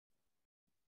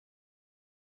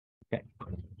Okay.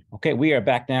 Okay, we are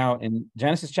back now in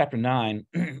Genesis chapter 9.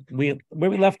 Where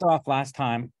we left off last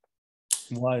time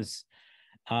was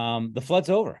the flood's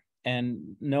over,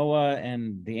 and Noah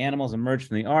and the animals emerged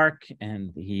from the ark,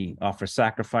 and he offers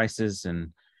sacrifices,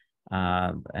 and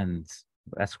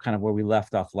that's kind of where we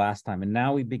left off last time. And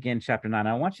now we begin chapter 9.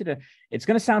 I want you to, it's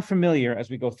going to sound familiar as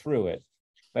we go through it,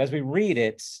 but as we read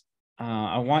it,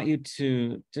 I want you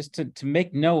to just to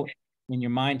make note in your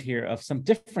mind here of some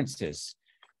differences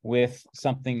with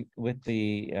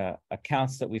the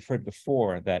accounts that we've heard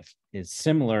before that is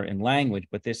similar in language,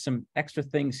 but there's some extra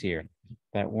things here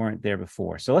that weren't there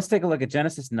before. So let's take a look at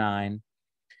Genesis 9,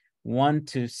 1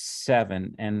 to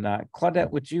 7. And Claudette,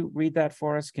 would you read that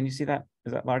for us? Can you see that?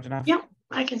 Is that large enough? Yeah,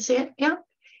 I can see it. Yeah.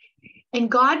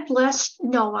 And God blessed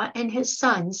Noah and his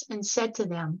sons and said to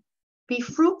them, "Be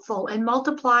fruitful and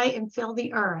multiply and fill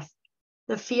the earth.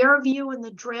 The fear of you and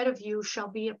the dread of you shall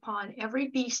be upon every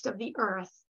beast of the earth,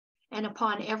 and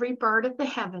upon every bird of the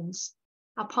heavens,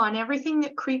 upon everything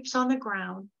that creeps on the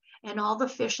ground, and all the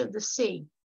fish of the sea.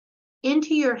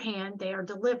 Into your hand they are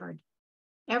delivered.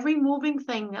 Every moving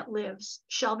thing that lives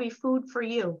shall be food for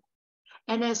you.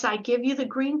 And as I give you the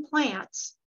green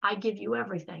plants, I give you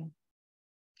everything.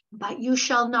 But you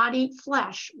shall not eat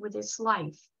flesh with its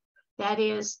life, that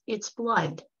is, its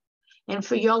blood. And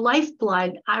for your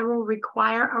lifeblood, I will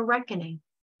require a reckoning.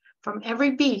 From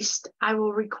every beast, I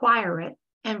will require it,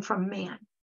 and from man.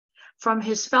 From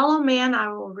his fellow man, I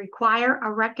will require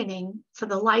a reckoning for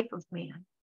the life of man.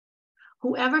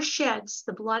 Whoever sheds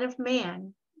the blood of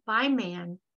man, by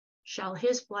man shall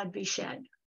his blood be shed.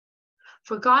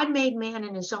 For God made man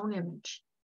in his own image,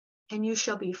 and you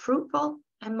shall be fruitful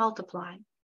and multiply,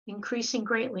 increasing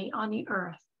greatly on the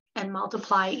earth, and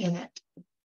multiply in it."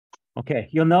 Okay,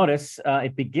 you'll notice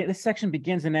this section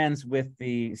begins and ends with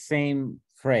the same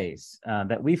phrase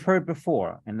that we've heard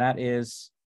before, and that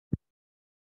is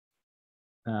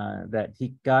that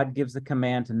God gives the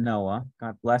command to Noah.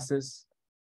 God blesses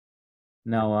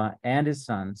Noah and his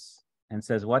sons and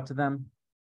says what to them?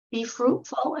 Be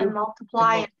fruitful and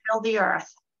multiply and fill the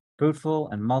earth. Fruitful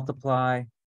and multiply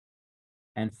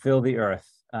and fill the earth.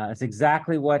 It's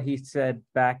exactly what he said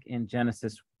back in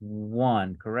Genesis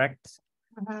 1, correct?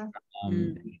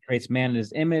 He creates man in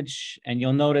his image, and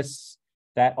you'll notice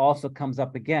that also comes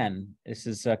up again. This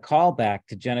is a callback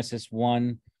to Genesis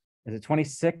 1. Is it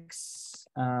 26?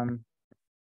 Well,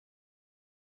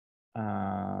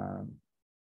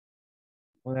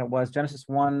 that was Genesis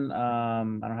 1. I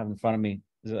don't have it in front of me.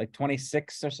 Is it like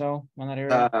 26 or so on that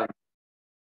area?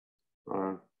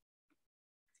 Why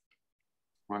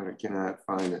can I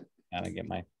find it? Gotta get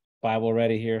my Bible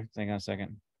ready here. Hang on a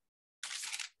second.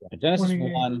 Genesis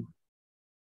 28.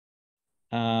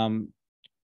 1.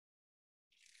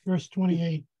 Verse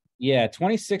 28. Yeah,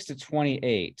 26 to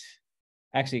 28.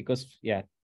 Actually, it goes, yeah.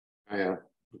 Oh, yeah.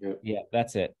 Okay. Yeah,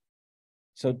 that's it.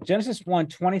 So Genesis 1,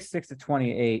 26 to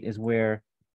 28 is where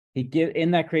he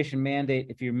in that creation mandate,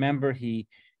 if you remember, he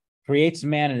creates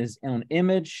man in his own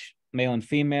image, male and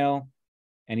female,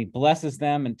 and he blesses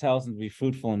them and tells them to be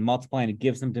fruitful and multiply, and he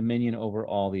gives them dominion over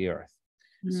all the earth.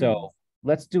 So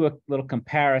let's do a little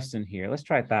comparison here. Let's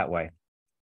try it that way.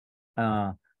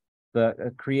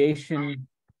 The creation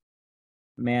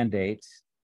mandate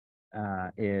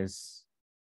is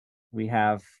we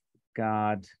have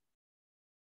God.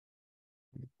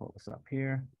 Let me pull this up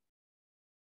here.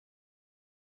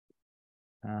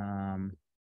 All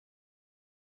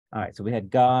right, so we had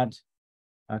God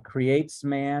creates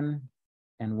man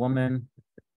and woman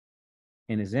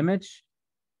in his image,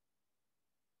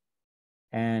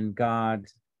 and God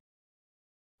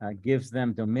gives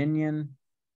them dominion,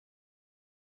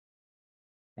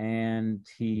 and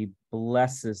he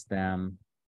blesses them,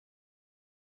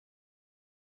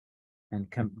 and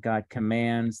God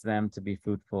commands them to be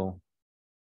fruitful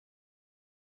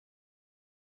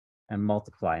and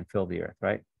multiply and fill the earth,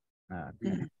 right?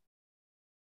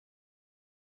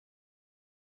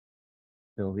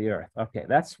 Fill the earth. Okay,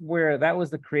 that was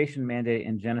the creation mandate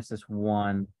in Genesis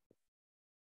 1,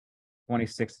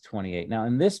 26 to 28. Now,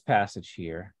 in this passage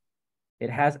here, it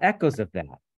has echoes of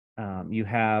that. You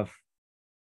have,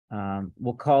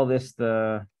 we'll call this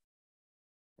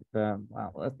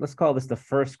let's call this the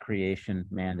first creation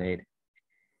mandate.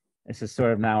 This is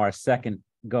sort of now our second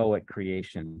go at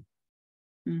creation.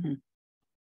 All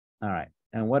right,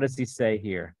 and what does he say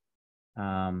here?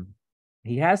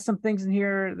 He has some things in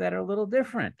here that are a little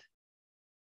different.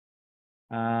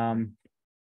 Actually,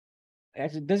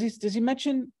 does he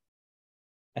mention?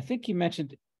 I think he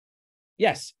mentioned,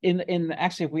 yes.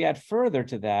 Actually, if we add further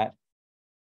to that,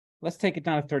 let's take it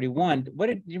down to 31. Do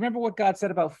you remember what God said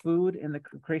about food in the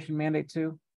creation mandate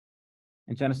too?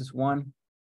 in Genesis 1?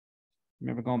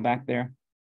 Remember going back there?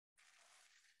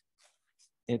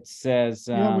 It says,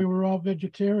 Yeah, we were all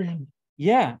vegetarian.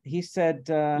 yeah, he said,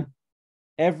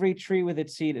 every tree with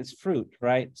its seed is fruit,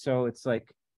 right? So it's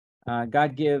like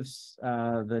God gives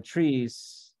the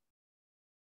trees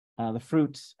the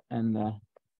fruits and the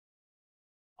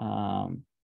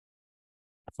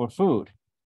for food.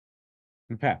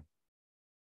 Okay.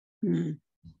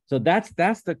 So that's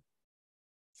the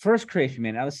first creation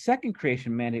mandate. Now the second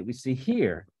creation mandate we see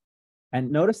here, and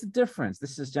notice the difference.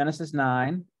 This is Genesis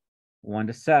 9,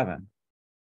 1-7.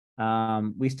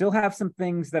 We still have some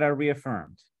things that are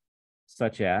reaffirmed,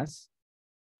 such as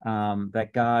that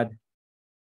God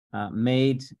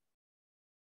made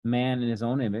man in his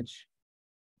own image,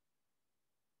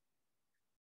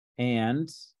 and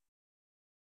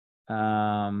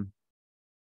God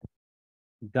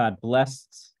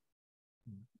blesses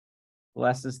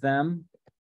them,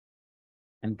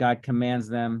 and God commands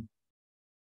them,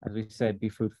 as we said, be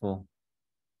fruitful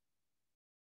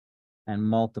and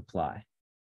multiply.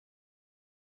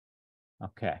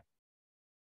 Okay.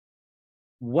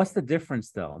 What's the difference,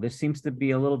 though? There seems to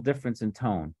be a little difference in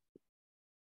tone.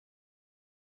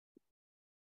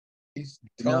 He's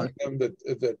telling them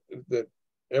that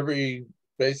every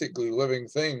basically living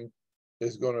thing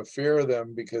is going to fear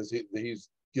them because he's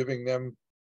giving them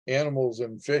animals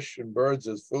and fish and birds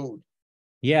as food.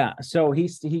 Yeah, so he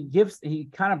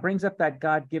kind of brings up that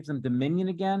God gives them dominion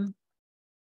again,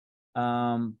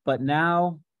 but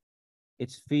now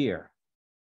it's fear.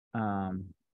 Now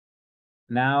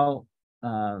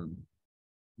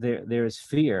there is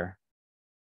fear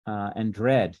and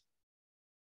dread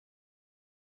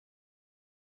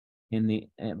in the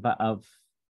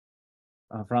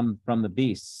from the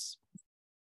beasts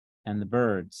and the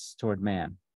birds toward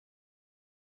man.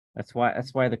 That's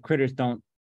why the critters don't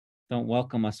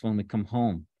welcome us when we come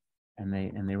home, and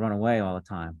they run away all the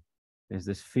time. There's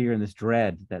this fear and this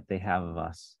dread that they have of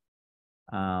us.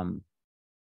 And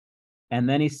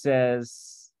then he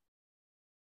says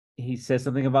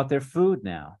something about their food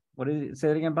now. What did he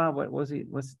say it again, Bob? What does he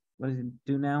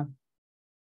do now?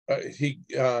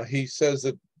 He says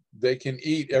that they can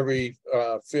eat every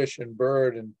fish and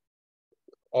bird and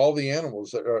all the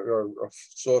animals that are a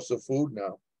source of food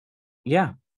now.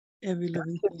 Yeah. Every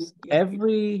living thing.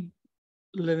 Every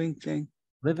living thing.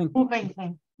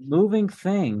 Moving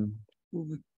thing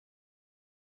Moving.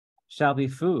 shall be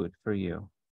food for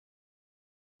you.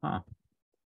 Huh.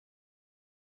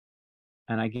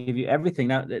 And I give you everything.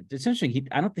 Now, it's interesting. He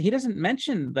doesn't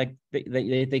mention like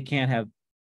they can't have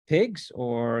pigs,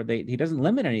 or he doesn't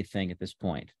limit anything at this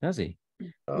point, does he?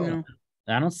 Oh. No.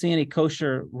 I don't see any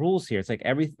kosher rules here. It's like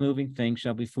every moving thing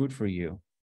shall be food for you.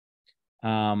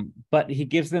 But he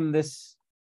gives them this,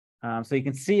 so you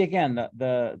can see again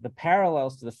the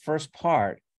parallels to the first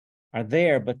part are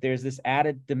there, but there's this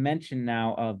added dimension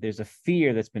now of there's a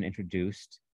fear that's been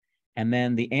introduced, and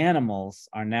then the animals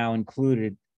are now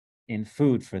included in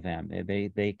food for them.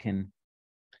 They can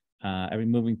every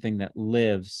moving thing that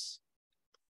lives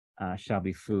shall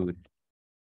be food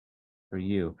for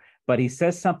you. But he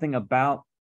says something about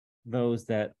those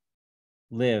that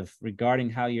live regarding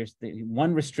how you're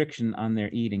one restriction on their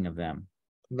eating of them.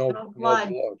 No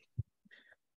blood.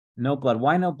 No blood.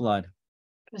 Why no blood?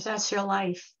 Because that's your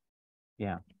life.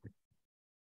 Yeah.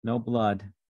 No blood.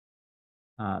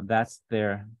 That's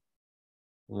their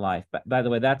life. But by the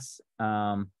way, that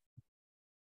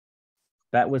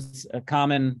was a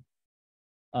common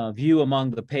view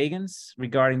among the pagans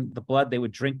regarding the blood. They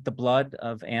would drink the blood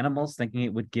of animals, thinking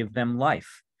it would give them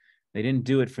life. They didn't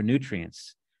do it for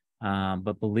nutrients,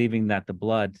 but believing that the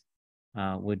blood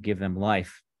would give them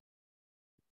life.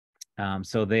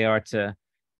 So they are to,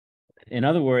 in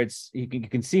other words, you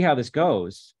can see how this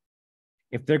goes.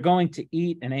 If they're going to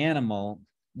eat an animal,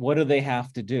 what do they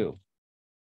have to do?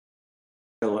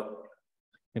 Kill it.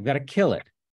 They've got to kill it.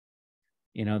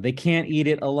 They can't eat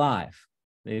it alive.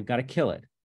 They've got to kill it.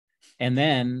 And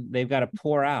then they've got to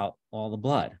pour out all the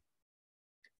blood.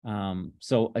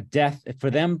 So a death, for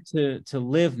them to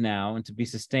live now and to be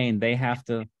sustained, they have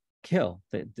to kill.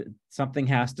 Something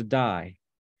has to die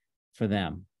for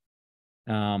them.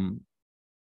 And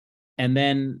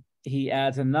then he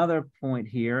adds another point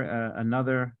here,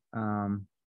 another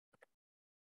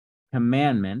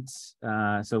commandment.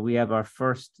 So we have our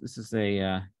first, this is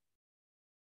a,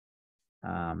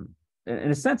 in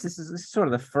a sense, this is sort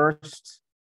of the first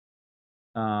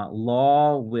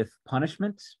law with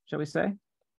punishment, shall we say?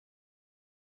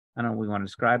 I don't know if we want to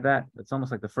describe that. It's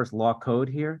almost like the first law code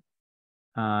here.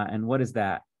 And what is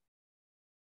that?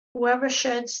 Whoever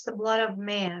sheds the blood of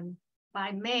man,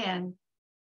 by man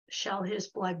shall his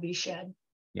blood be shed.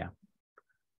 Yeah.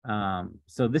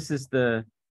 So this is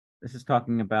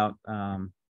talking about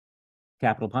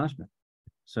capital punishment.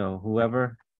 So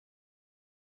whoever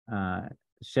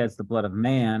sheds the blood of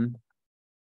man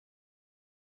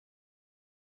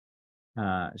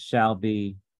shall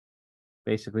be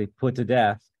basically put to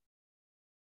death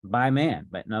by man.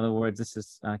 But in other words, this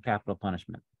is capital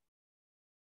punishment.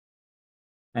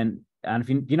 And if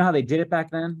you know how they did it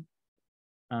back then?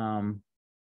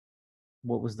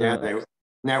 What was the?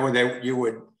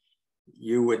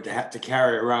 You would have to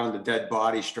carry around the dead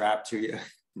body strapped to you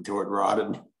until it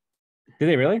rotted. Did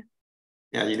they really?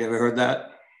 Yeah, you never heard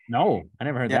that? No, I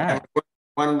never heard that.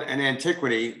 One in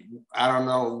antiquity, I don't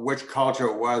know which culture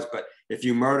it was, but if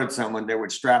you murdered someone, they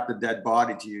would strap the dead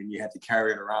body to you, and you had to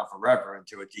carry it around forever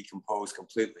until it decomposed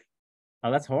completely.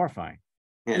 Oh, that's horrifying.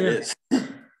 Yeah, it is.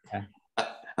 Yeah.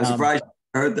 I'm surprised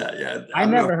you heard that. Yeah, I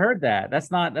never heard that.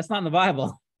 That's not in the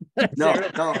Bible. No.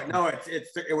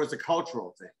 It was a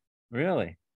cultural thing.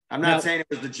 Really? I'm not saying it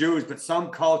was the Jews, but some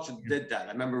culture did that.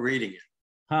 I remember reading it.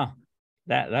 Huh.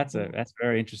 That's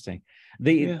very interesting.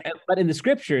 But in the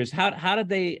scriptures, how did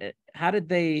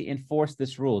they enforce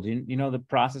this rule? Do you know the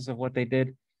process of what they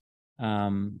did?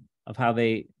 Of how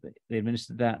they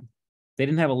administered that? They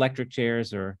didn't have electric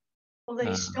chairs or. Well,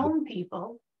 they stone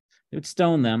people. They would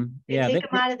stone them. They take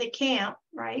them out of the camp,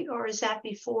 right? Or is that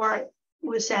before?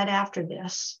 Was that after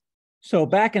this? So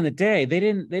back in the day, they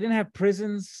didn't have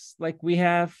prisons like we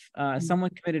have. Someone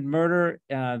committed murder.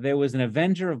 There was an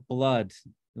avenger of blood.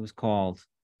 It was called.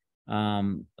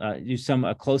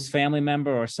 A close family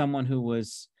member or someone who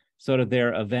was sort of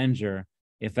their avenger.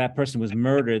 If that person was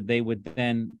murdered, they would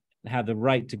then have the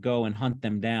right to go and hunt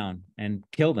them down and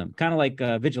kill them, kind of like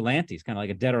vigilantes, kind of like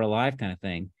a dead or alive kind of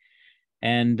thing.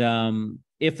 And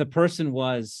if the person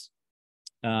was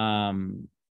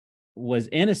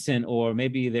innocent, or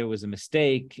maybe there was a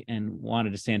mistake and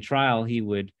wanted to stand trial, he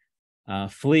would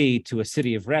flee to a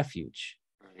city of refuge,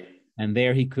 and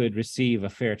there he could receive a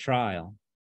fair trial.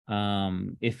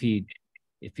 If he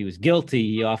was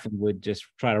guilty, he often would just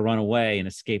try to run away and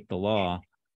escape the law,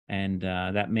 and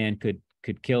that man could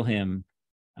kill him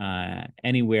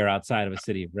anywhere outside of a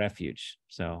city of refuge.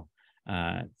 So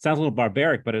it sounds a little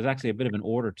barbaric, but it was actually a bit of an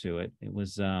order to it. It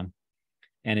was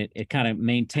and it kind of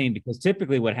maintained, because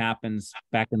typically what happens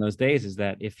back in those days is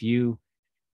that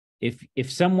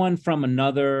if someone from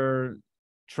another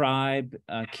tribe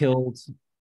killed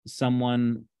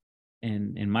someone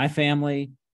in my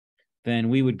family, then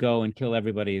we would go and kill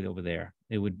everybody over there.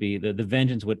 It would be the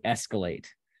vengeance would escalate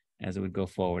as it would go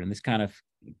forward, and this kind of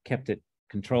kept it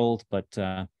controlled. But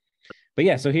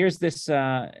yeah, so here's this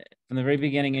from the very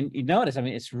beginning, and you notice, I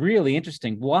mean, it's really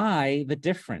interesting. Why the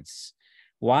difference?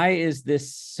 Why is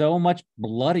this so much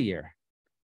bloodier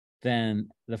than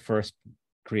the first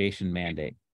creation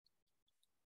mandate?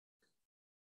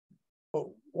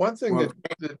 Well, one thing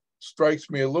that strikes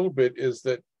me a little bit is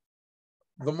that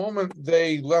the moment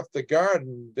they left the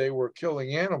garden, they were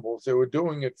killing animals. They were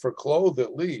doing it for clothes,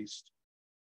 at least.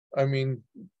 I mean,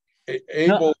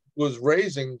 Abel was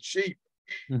raising sheep.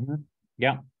 Mm-hmm.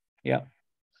 Yeah.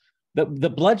 The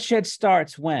bloodshed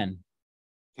starts when?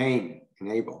 Cain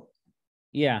and Abel.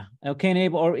 Yeah, Cain and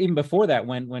Abel, or even before that,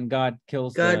 when God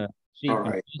kills the sheep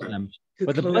and kills them.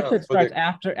 But the bloodshed starts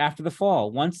after the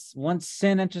fall. Once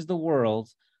sin enters the world,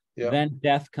 then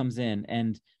death comes in.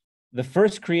 And the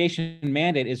first creation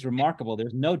mandate is remarkable.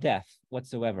 There's no death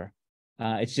whatsoever.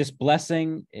 It's just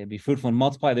blessing, be fruitful and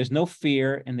multiply. There's no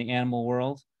fear in the animal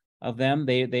world of them.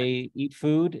 They eat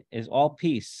food, is all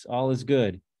peace, all is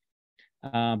good.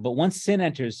 But once sin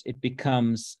enters, it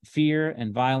becomes fear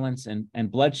and violence, and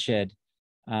bloodshed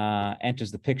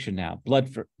enters the picture now.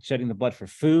 Shedding the blood for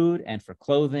food and for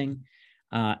clothing,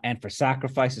 and for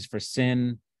sacrifices for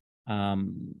sin.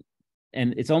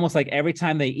 And it's almost like every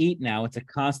time they eat now, it's a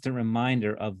constant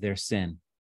reminder of their sin.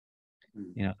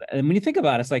 You know, and when you think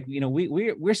about it, it's like, you know,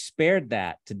 we're spared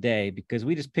that today because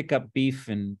we just pick up beef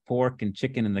and pork and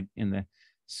chicken in the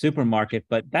supermarket.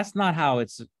 But that's not how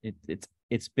it's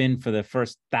been for the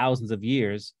first thousands of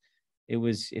years. It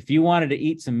was, if you wanted to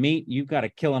eat some meat, you've got to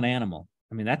kill an animal.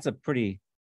 I mean, that's a pretty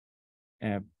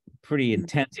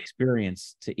intense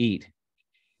experience to eat.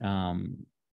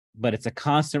 But it's a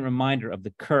constant reminder of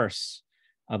the curse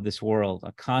of this world,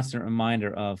 a constant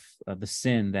reminder of the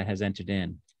sin that has entered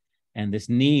in. And this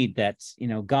need that, you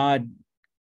know, God,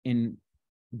 in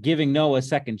giving Noah a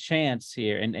second chance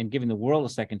here and giving the world a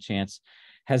second chance,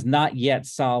 has not yet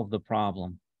solved the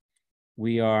problem.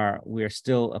 We are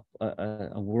still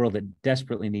a world that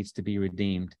desperately needs to be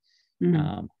redeemed.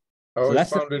 I always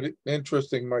found it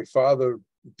interesting. My father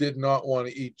did not want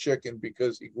to eat chicken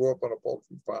because he grew up on a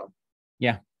poultry farm.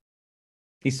 Yeah.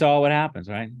 he saw what happens,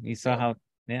 right? He saw how,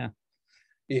 yeah.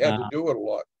 He had to do it a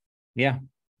lot. Yeah.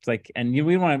 It's like, and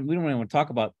we don't want to talk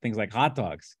about things like hot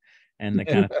dogs and the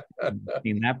kind of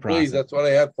in that process. Please, that's what I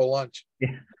had for lunch.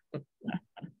 Yeah.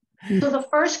 So the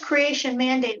first creation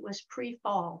mandate was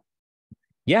pre-fall.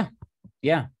 Yeah.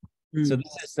 Yeah. Mm. So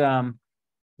this is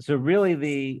so really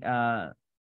the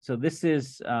so this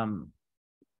is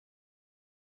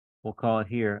we'll call it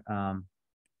here. Let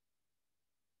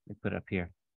me put it up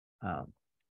here.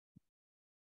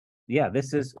 Yeah,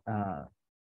 this is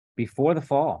before the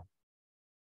fall.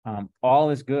 All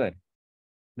is good.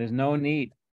 There's no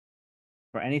need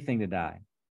for anything to die.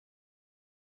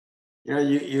 You know,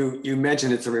 you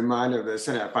mentioned it's a reminder of this,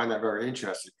 and I find that very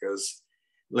interesting because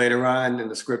later on in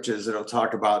the scriptures, it'll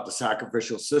talk about the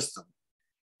sacrificial system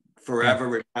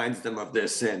forever reminds them of their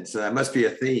sin. So that must be a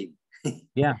theme.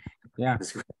 Yeah, yeah.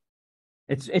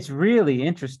 It's really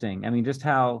interesting. I mean, just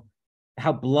how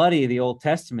bloody the Old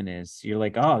Testament is. You're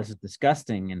like, oh, this is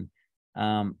disgusting. And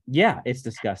yeah, it's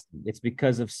disgusting. It's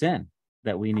because of sin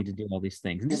that we need to do all these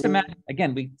things. And just imagine,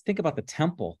 again, we think about the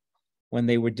temple when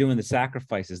they were doing the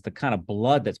sacrifices, the kind of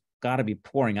blood that's got to be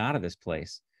pouring out of this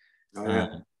place. Oh, yeah.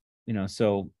 You know,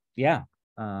 so yeah.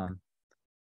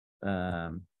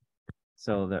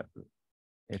 So that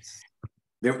it's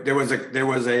there was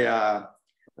a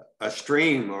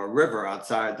stream or a river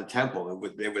outside the temple.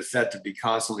 It was said to be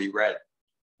constantly red.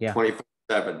 Yeah.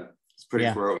 24/7. It's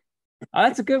pretty gross. Oh,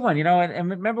 that's a good one, you know. And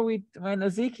remember, in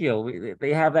Ezekiel,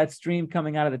 they have that stream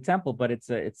coming out of the temple, but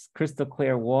it's crystal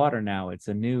clear water now. It's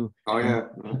a new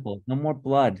temple. No more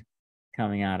blood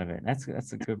coming out of it.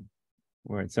 That's a good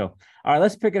word. So, all right,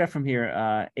 let's pick it up from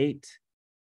here. 8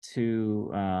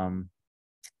 to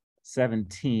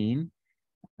 17.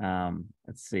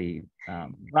 Let's see.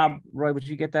 Rob, Roy, would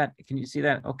you get that? Can you see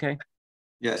that? Okay.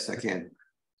 Yes, I can.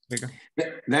 Bigger.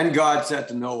 Then God said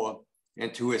to Noah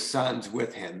and to his sons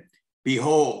with him,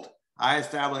 behold, I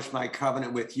establish my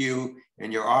covenant with you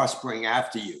and your offspring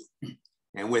after you,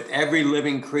 and with every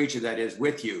living creature that is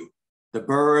with you, the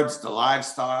birds, the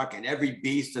livestock, and every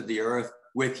beast of the earth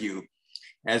with you,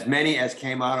 as many as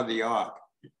came out of the ark.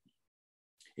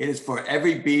 It is for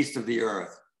every beast of the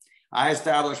earth. I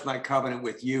establish my covenant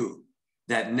with you,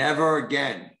 that never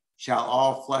again shall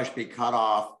all flesh be cut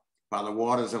off by the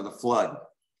waters of the flood,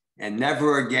 and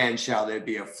never again shall there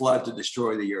be a flood to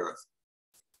destroy the earth.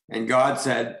 And God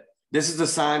said, this is the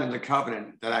sign of the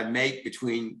covenant that I make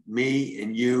between me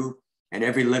and you and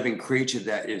every living creature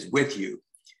that is with you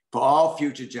for all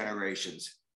future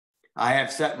generations. I have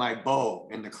set my bow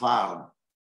in the cloud,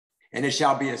 and it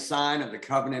shall be a sign of the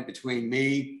covenant between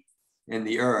me and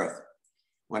the earth.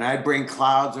 When I bring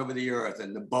clouds over the earth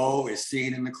and the bow is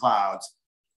seen in the clouds,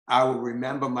 I will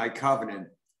remember my covenant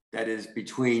that is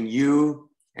between you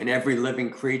and every living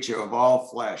creature of all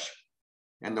flesh.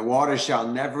 And the water shall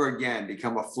never again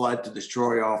become a flood to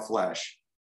destroy all flesh.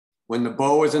 When the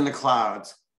bow is in the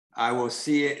clouds, I will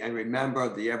see it and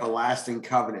remember the everlasting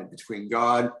covenant between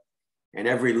God and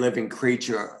every living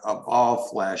creature of all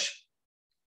flesh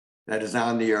that is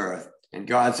on the earth. And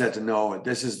God said to Noah,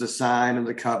 this is the sign of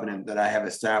the covenant that I have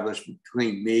established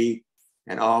between me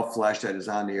and all flesh that is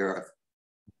on the earth.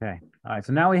 Okay. All right.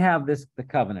 So now we have the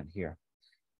covenant here.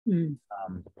 Mm.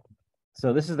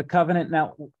 So this is the covenant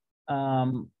now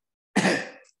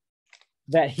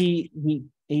that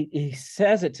he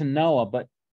says it to Noah, but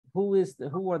who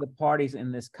are the parties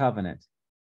in this covenant?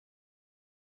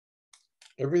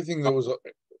 Everything that was,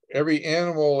 every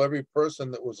animal, every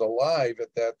person that was alive at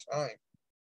that time.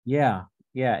 Yeah.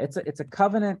 It's a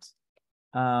covenant.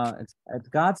 It's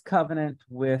God's covenant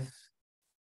with.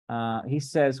 He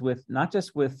says with not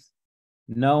just with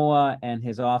Noah and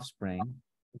his offspring.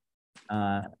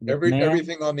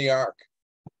 Everything on the ark.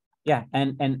 Yeah,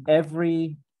 and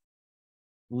every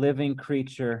living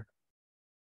creature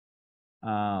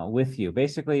with you.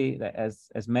 Basically,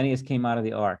 as many as came out of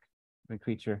the ark, the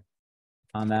creature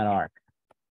on that ark.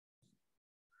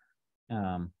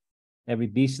 Every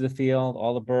beast of the field,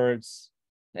 all the birds,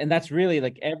 and that's really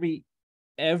like every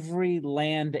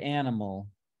land animal,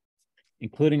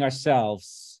 including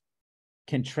ourselves,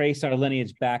 can trace our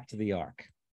lineage back to the ark.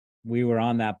 We were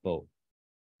on that boat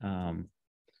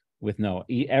with Noah.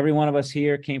 Every one of us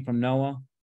here came from Noah.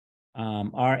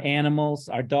 Our animals,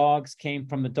 our dogs came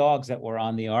from the dogs that were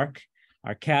on the ark.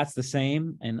 Our cats the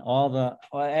same, and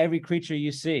every creature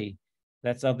you see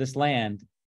that's of this land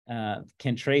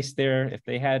can trace if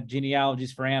they had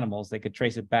genealogies for animals, they could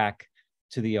trace it back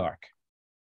to the ark.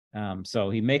 So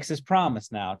he makes this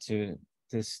promise now to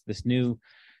this new,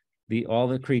 all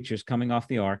the creatures coming off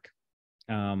the ark.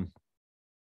 And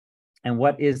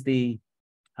what is the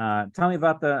Tell me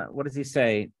about what does he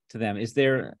say to them? Is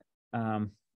there,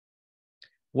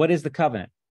 what is the covenant?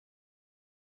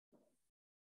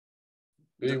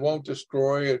 He won't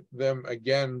destroy them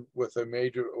again with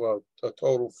a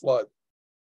total flood.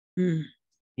 Mm.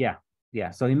 Yeah.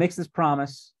 So he makes this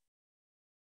promise.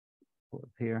 Pull up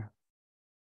here.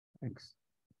 Thanks.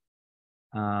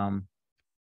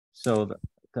 So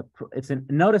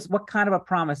notice what kind of a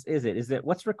promise is it? Is it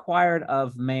what's required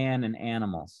of man and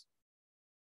animals?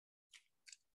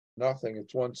 Nothing.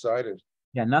 It's one-sided.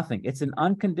 Yeah, nothing. It's an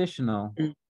unconditional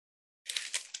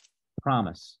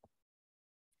promise.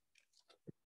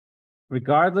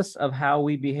 Regardless of how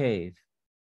we behave,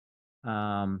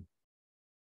 God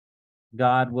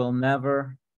will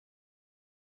never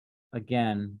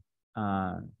again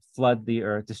flood the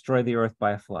earth, destroy the earth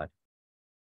by a flood.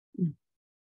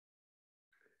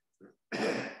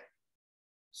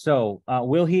 So,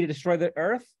 will he destroy the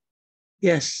earth?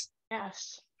 Yes.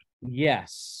 Yes.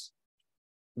 Yes.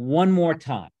 One more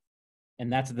time.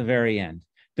 And that's at the very end.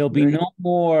 There'll be Right. no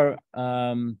more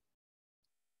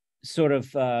sort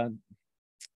of,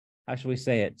 how should we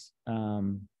say it?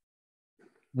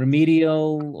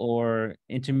 Remedial or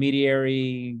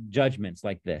intermediary judgments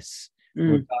like this,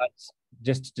 where God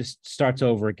just starts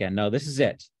over again. No, this is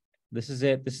it. This is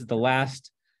it. This is the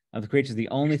last of the creatures. The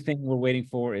only thing we're waiting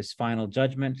for is final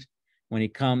judgment when he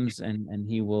comes, and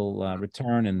he will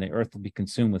return, and the earth will be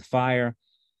consumed with fire.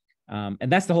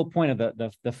 And that's the whole point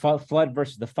of the flood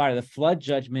versus the fire. The flood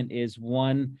judgment is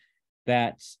one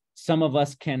that some of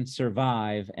us can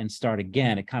survive and start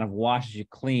again. It kind of washes you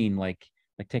clean, like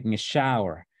taking a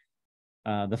shower.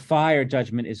 The fire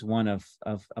judgment is one of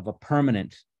a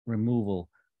permanent removal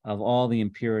of all the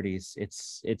impurities.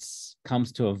 It's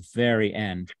comes to a very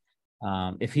end.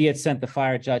 If he had sent the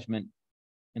fire judgment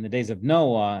in the days of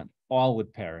Noah, all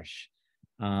would perish.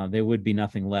 There would be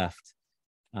nothing left.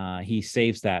 He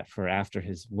saves that for after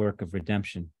his work of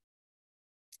redemption.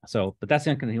 So, but that's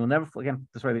he will never again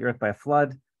destroy the earth by a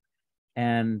flood.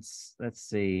 And let's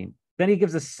see. Then he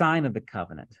gives a sign of the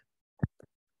covenant.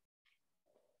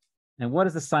 And what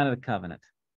is the sign of the covenant?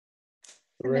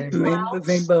 The rainbow.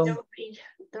 Rainbow.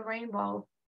 The rainbow.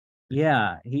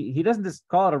 Yeah, he doesn't just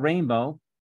call it a rainbow.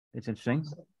 It's interesting.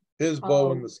 His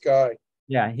bow in the sky.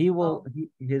 Yeah, he will.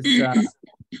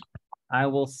 I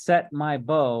will set my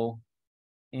bow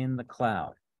in the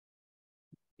cloud.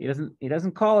 He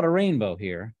doesn't call it a rainbow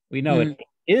here. We know it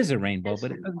is a rainbow,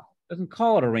 but it doesn't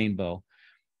call it a rainbow.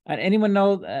 Anyone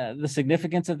know the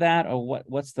significance of that, or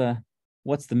what's the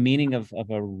meaning of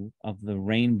the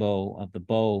rainbow, of the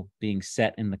bow being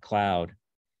set in the cloud?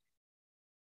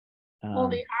 Well,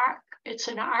 the arc, it's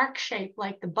an arc shape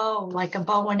like the bow, like a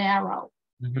bow and arrow.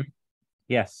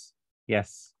 Yes.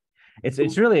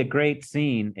 It's really a great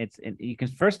scene. You can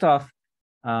first off,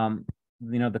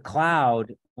 the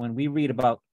cloud, when we read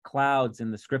about clouds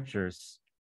in the scriptures,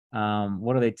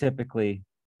 what do they typically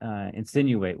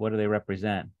insinuate? What do they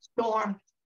represent? Storm.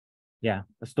 Yeah,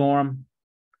 a storm,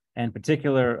 and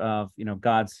particular of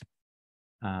God's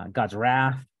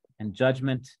wrath and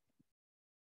judgment.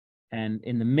 And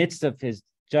in the midst of his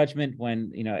judgment,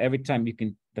 when every time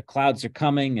the clouds are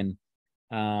coming, and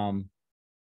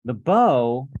the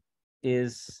bow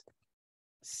is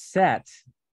set,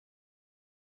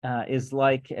 is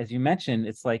like, as you mentioned,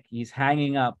 it's like he's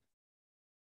hanging up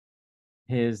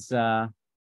his bow.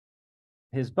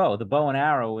 The bow and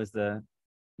arrow is the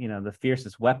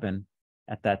fiercest weapon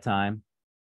at that time,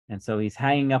 and so he's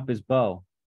hanging up his bow,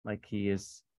 like he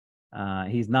is.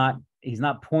 He's not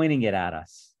pointing it at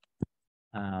us.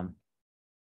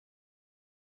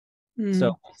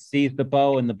 So he sees the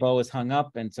bow, and the bow is hung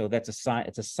up, and so that's a sign.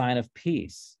 It's a sign of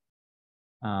peace,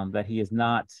 that he is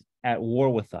not at war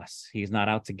with us. He's not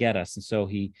out to get us. And so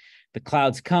the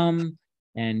clouds come,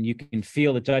 and you can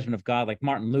feel the judgment of God, like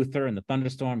Martin Luther in the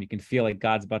thunderstorm. You can feel like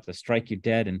God's about to strike you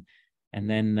dead, and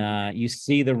then you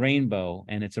see the rainbow,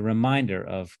 and it's a reminder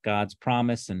of God's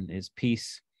promise and his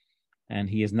peace, and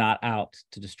he is not out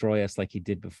to destroy us like he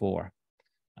did before.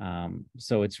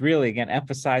 So it's really, again,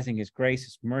 emphasizing his grace,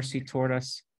 his mercy toward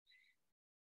us.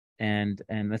 And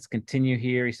let's continue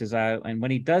here. He says, and when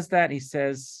he does that, he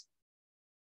says,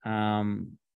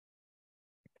 when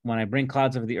I bring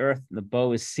clouds over the earth, the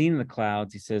bow is seen in the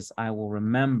clouds, he says, I will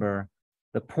remember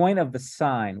the point of the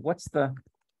sign. What's the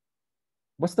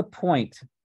point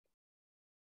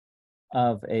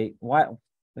of why? Let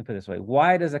me put it this way.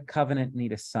 Why does a covenant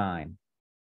need a sign?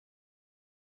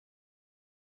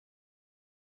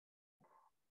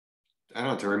 I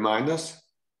don't know, to remind us.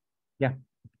 Yeah.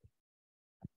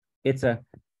 It's a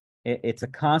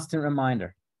constant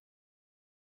reminder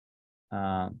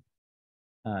to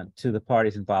the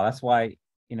parties involved. That's why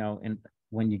and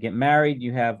when you get married,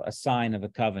 you have a sign of a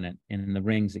covenant in the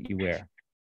rings that you wear.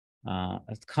 A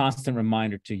constant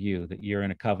reminder to you that you're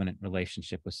in a covenant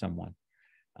relationship with someone.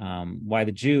 Why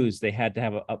the Jews, they had to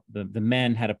have the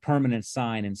men had a permanent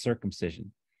sign in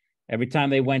circumcision. Every time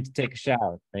they went to take a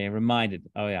shower, they reminded,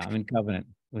 oh yeah, I'm in covenant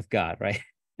with God, right?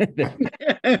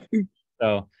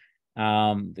 So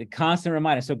the constant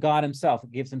reminder. So God himself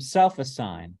gives himself a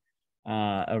sign,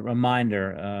 a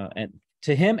reminder, and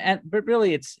to him, but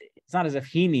really it's not as if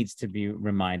he needs to be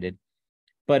reminded,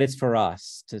 but it's for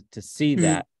us to see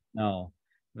that, know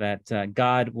that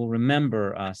God will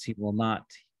remember us. He will not,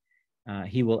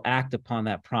 he will act upon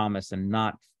that promise and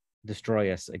not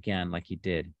destroy us again like he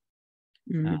did.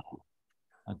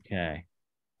 Okay.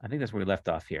 I think that's where we left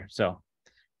off here. So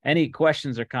any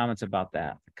questions or comments about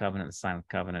that? The covenant, the sign of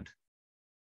the covenant.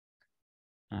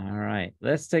 All right,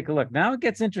 let's take a look. Now it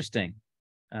gets interesting.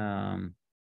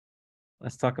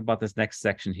 Let's talk about this next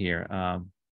section here.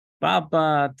 Bob,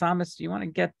 Thomas, you want to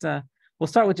get, we'll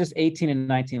start with just 18 and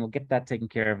 19. We'll get that taken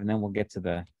care of, and then we'll get to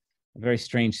the very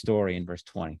strange story in verse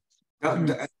 20.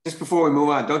 Just before we move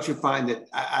on, don't you find that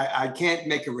I can't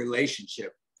make a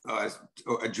relationship or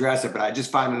address it, but I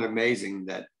just find it amazing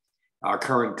that our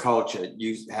current culture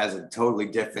has a totally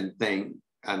different thing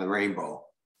on the rainbow.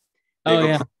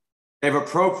 They've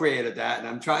appropriated that, and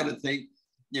I'm trying to think,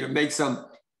 make some,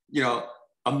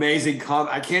 amazing comment.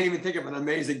 I can't even think of an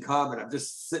amazing comment. I'm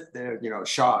just sitting there,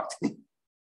 shocked.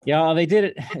 Yeah, they did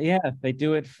it. Yeah, they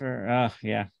do it for.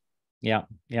 Yeah.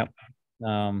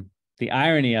 The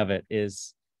irony of it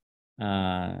is,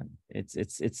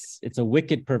 it's a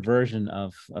wicked perversion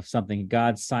of something.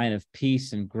 God's sign of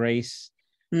peace and grace,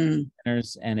 and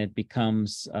it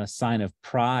becomes a sign of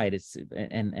pride. It's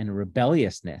and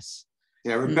rebelliousness.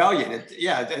 Yeah, rebellion.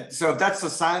 So if that's the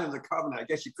sign of the covenant, I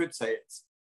guess you could say it's,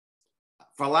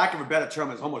 for lack of a better term,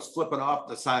 it's almost flipping off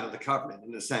the sign of the covenant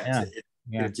in a sense.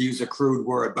 To use a crude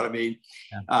word, but I mean,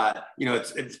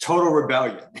 it's total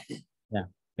rebellion.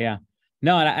 Yeah.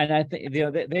 No, and I think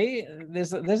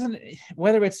there's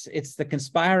whether it's the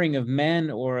conspiring of men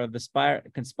or of the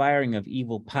conspiring of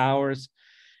evil powers,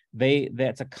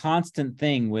 that's a constant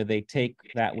thing where they take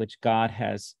that which God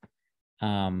has,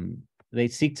 they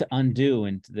seek to undo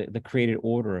into the created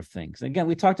order of things. Again,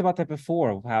 we talked about that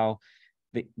before, of how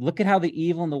look at how the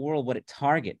evil in the world, what it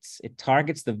targets. It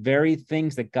targets the very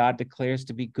things that God declares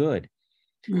to be good.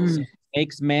 So he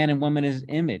makes man and woman in his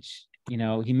image.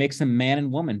 He makes them man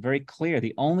and woman, very clear.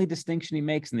 The only distinction he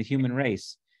makes in the human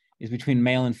race is between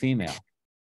male and female.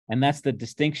 And that's the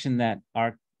distinction that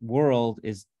our world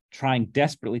is trying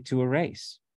desperately to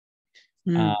erase.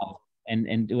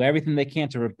 And do everything they can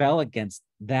to rebel against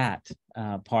that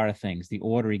part of things, the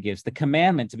order he gives, the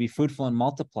commandment to be fruitful and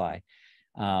multiply,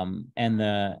 and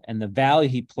the value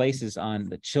he places on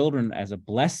the children as a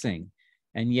blessing.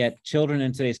 And yet children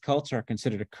in today's culture are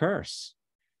considered a curse,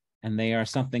 and they are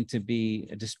something to be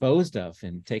disposed of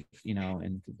and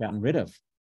and gotten rid of.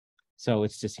 So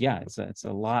it's just, it's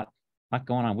a lot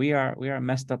going on. We are a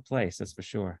messed up place, that's for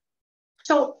sure.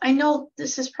 So I know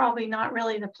this is probably not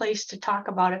really the place to talk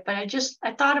about it, but I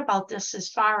thought about this as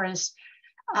far as,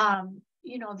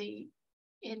 they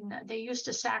used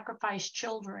to sacrifice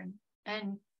children,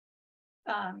 and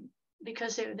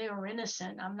because they were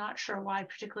innocent. I'm not sure why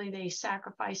particularly they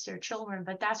sacrificed their children,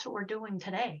 but that's what we're doing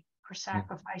today. We're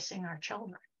sacrificing our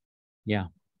children. Yeah.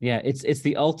 It's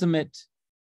the ultimate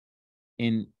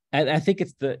I think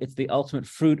it's the ultimate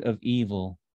fruit of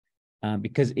evil.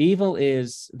 Because evil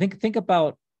is, think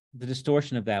about the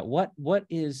distortion of that. What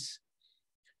is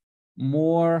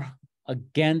more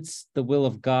against the will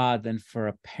of God than for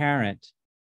a parent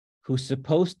who's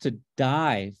supposed to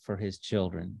die for his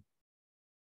children,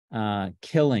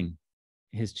 killing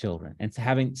his children and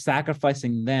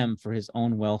sacrificing them for his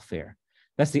own welfare?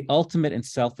 That's the ultimate in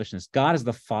selfishness. God is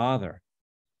the Father,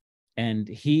 and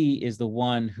he is the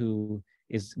one who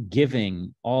is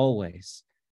giving always.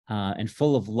 And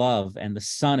full of love, and the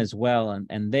Son as well,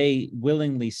 and they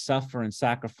willingly suffer and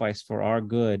sacrifice for our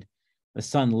good. The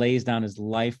Son lays down his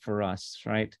life for us,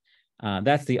 right?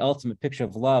 That's the ultimate picture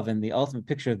of love, and the ultimate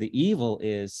picture of the evil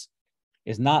is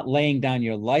not laying down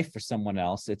your life for someone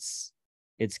else. It's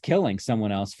killing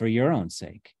someone else for your own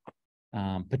sake,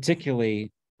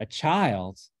 particularly a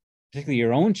child, particularly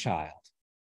your own child,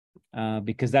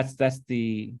 because that's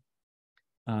the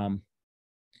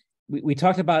we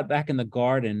talked about back in the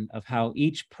garden of how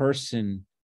each person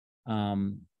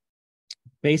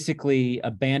basically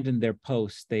abandoned their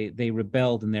posts. They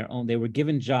rebelled in their own. They were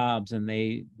given jobs and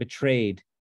they betrayed.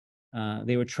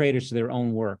 They were traitors to their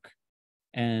own work,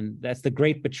 and that's the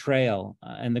great betrayal.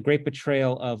 And the great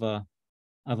betrayal of a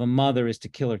mother is to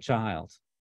kill her child.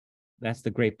 That's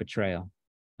the great betrayal.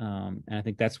 And I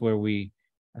think that's where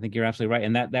I think you're absolutely right.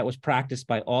 And that was practiced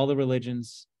by all the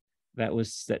religions. That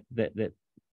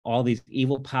all these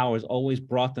evil powers always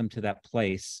brought them to that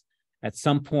place. At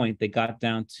some point, they got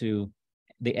down to,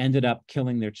 they ended up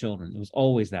killing their children. It was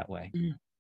always that way. Mm.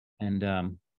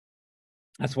 And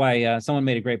that's why someone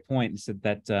made a great point and said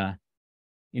that,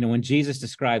 when Jesus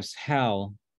describes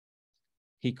hell,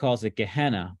 he calls it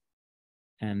Gehenna.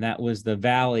 And that was the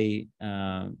valley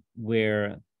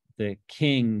where the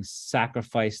kings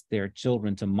sacrificed their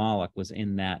children to Moloch, was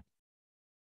in that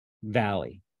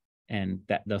valley. And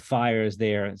that the fires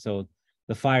there, so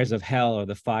the fires of hell are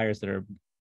the fires that are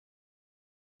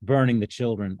burning the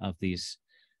children of these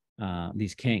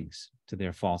kings to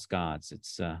their false gods.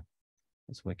 It's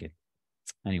wicked.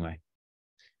 Anyway.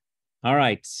 All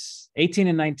right. 18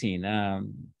 and 19.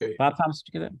 Okay. Bob Thomas,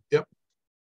 did you get it? Yep.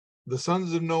 The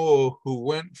sons of Noah who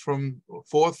went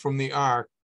forth from the ark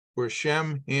were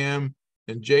Shem, Ham,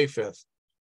 and Japheth.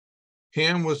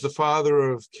 Ham was the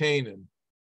father of Canaan.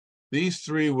 These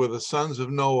three were the sons of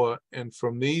Noah, and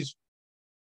from these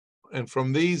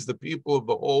the people of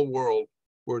the whole world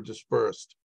were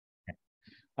dispersed.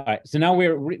 All right, so now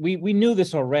we knew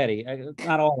this already,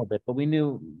 not all of it, but we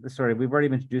knew the story. We've already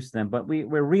introduced them, but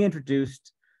we're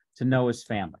reintroduced to Noah's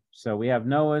family. So we have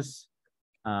Noah's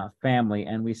family,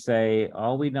 and we say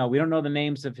all we know. We don't know the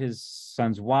names of his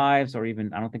sons' wives, or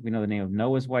even I don't think we know the name of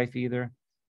Noah's wife either.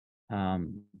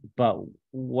 But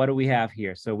what do we have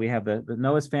here? So we have the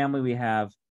Noah's family. We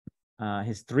have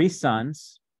his three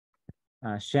sons,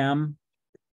 Shem,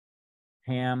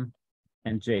 Ham,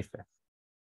 and Japheth.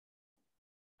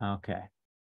 Okay.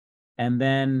 And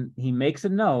then he makes a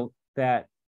note that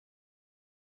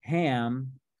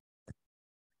Ham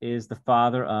is the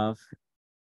father of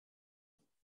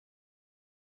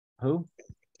who?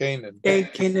 Canaan.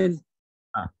 Canaan.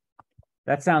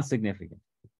 That sounds significant.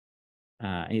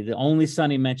 The only son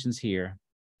he mentions here,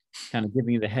 kind of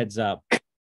giving you the heads up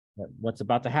that what's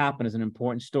about to happen is an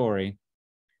important story.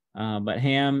 But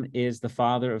Ham is the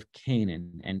father of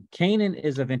Canaan, and Canaan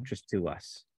is of interest to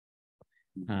us.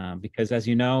 Because as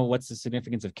you know, what's the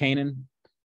significance of Canaan?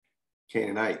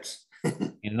 Canaanites.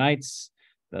 Canaanites,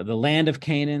 the land of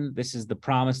Canaan. This is the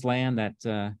promised land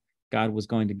that God was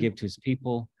going to give to his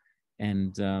people.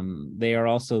 And they are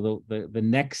also the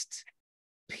next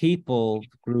people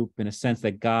group, in a sense,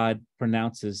 that God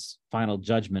pronounces final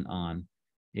judgment on,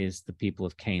 is the people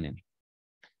of Canaan.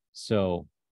 So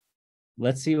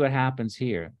let's see what happens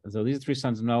here. So these are three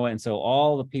sons of Noah, and so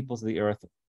all the peoples of the earth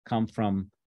come from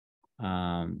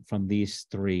these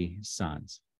three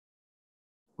sons.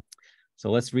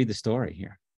 So let's read the story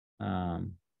here.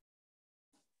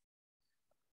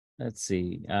 Let's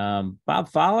see. Bob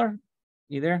Fowler,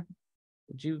 you there?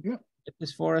 Would you get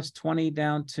this for us? 20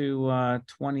 down to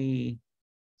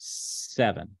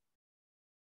 27.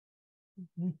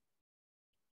 Mm-hmm.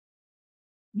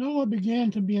 Noah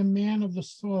began to be a man of the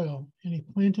soil, and he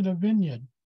planted a vineyard.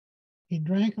 He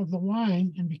drank of the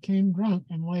wine and became drunk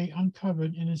and lay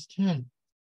uncovered in his tent.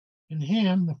 And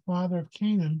Ham, the father of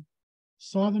Canaan,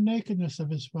 saw the nakedness of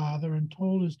his father and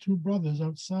told his two brothers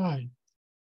outside.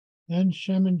 Then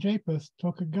Shem and Japheth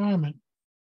took a garment,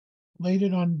 laid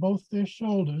it on both their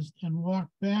shoulders, and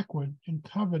walked backward and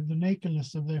covered the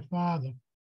nakedness of their father.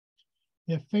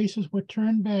 Their faces were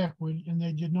turned backward, and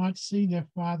they did not see their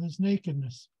father's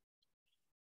nakedness.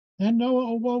 Then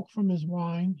Noah awoke from his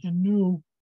wine and knew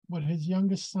what his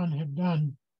youngest son had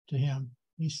done to him.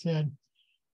 He said,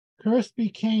 "Cursed be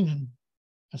Canaan,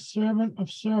 a servant of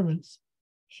servants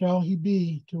shall he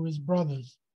be to his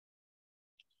brothers."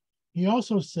 He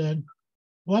also said,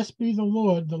 "Blessed be the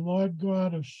Lord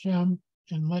God of Shem,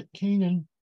 and let Canaan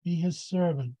be his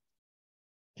servant.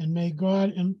 And may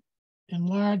God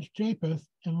enlarge Japheth,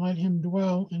 and let him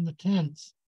dwell in the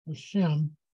tents of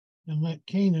Shem, and let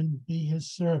Canaan be his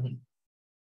servant."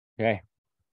 Okay.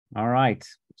 All right.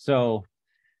 So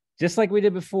just like we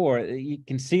did before, you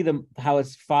can see how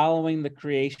it's following the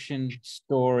creation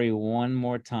story one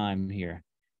more time here.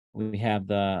 We have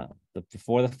the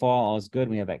before the fall, all is good.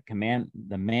 We have that command,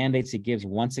 the mandates he gives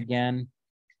once again.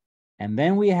 And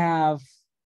then we have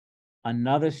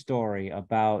another story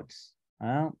about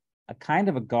a kind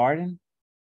of a garden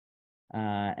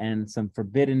and some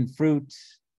forbidden fruit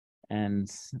and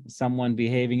someone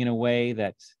behaving in a way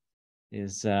that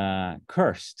is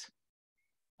cursed.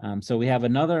 So we have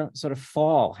another sort of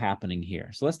fall happening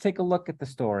here. So let's take a look at the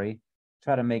story,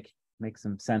 try to make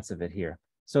some sense of it here.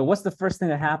 So what's the first thing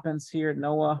that happens here,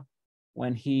 Noah,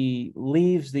 when he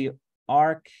leaves the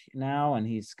ark now and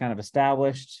he's kind of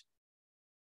established?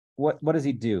 What does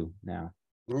he do now?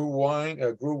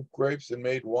 Grew grapes and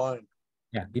made wine.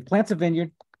 Yeah, he plants a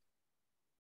vineyard,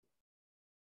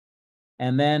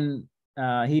 and then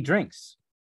he drinks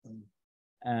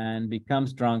and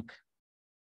becomes drunk,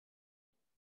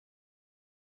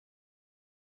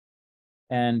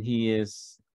 and he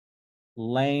is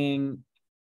laying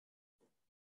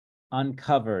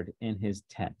uncovered in his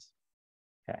tent.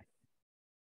 Okay.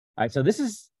 All right, so this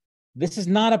is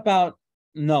not about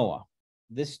Noah.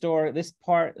 This story, this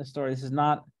part of the story, this is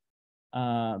not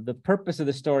the purpose of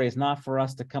the story is not for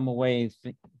us to come away,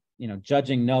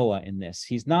 judging Noah in this.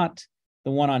 He's not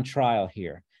the one on trial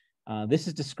here. This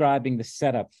is describing the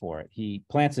setup for it. He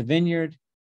plants a vineyard,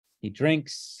 he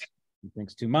drinks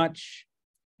too much,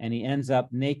 and he ends up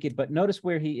naked. But notice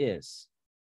where he is.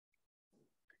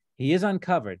 He is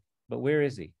uncovered, but where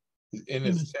is he? He's in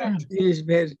his tent. In his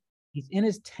bed. He's in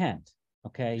his tent.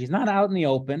 Okay, he's not out in the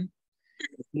open.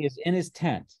 He is in his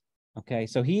tent. Okay,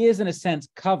 so he is in a sense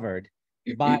covered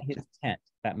by his tent.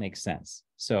 That makes sense.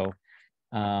 So,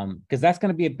 because that's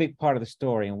going to be a big part of the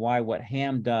story and why what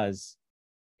Ham does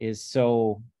is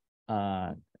so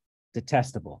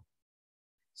detestable.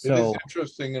 So it is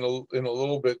interesting in a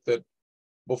little bit that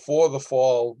before the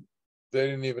fall, they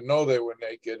didn't even know they were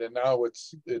naked, and now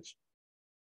it's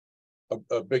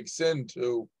a big sin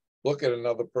to look at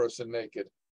another person naked.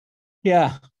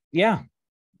 Yeah,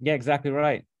 exactly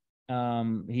right.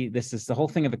 This is the whole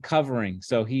thing of the covering.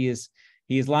 So he is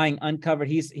lying uncovered.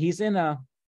 He's in a.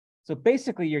 So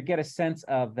basically, you get a sense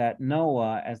of that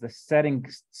Noah, as the setting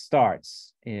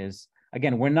starts, is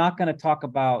again. We're not going to talk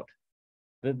about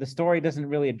the story. Doesn't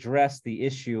really address the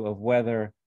issue of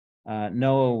whether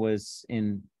Noah was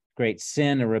in great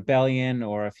sin or rebellion,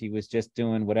 or if he was just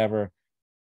doing whatever.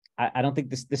 I don't think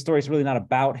this story is really not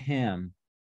about him,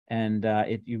 and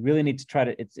you really need to try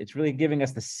to. It's really giving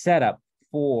us the setup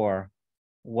for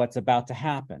what's about to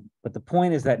happen. But the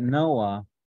point is that Noah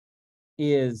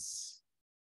is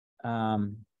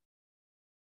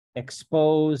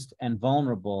exposed and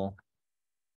vulnerable.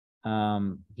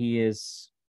 He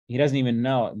doesn't even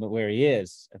know where he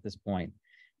is at this point.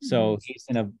 So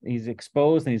he's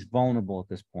exposed and he's vulnerable at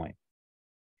this point.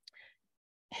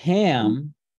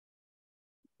 Ham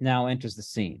now enters the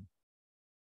scene.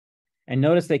 And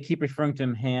notice they keep referring to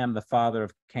him, Ham, the father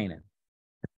of Canaan.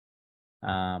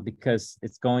 Because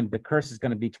the curse is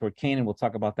going to be toward Canaan. We'll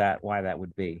talk about that, why that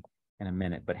would be in a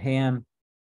minute. But Ham,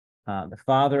 the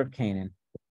father of Canaan,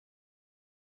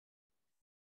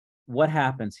 what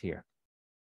happens here?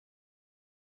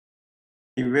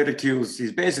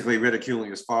 He's basically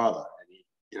ridiculing his father.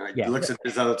 And he looks at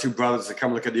his other two brothers and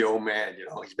come look at the old man,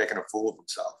 he's making a fool of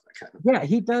himself. Yeah,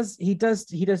 he does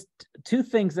two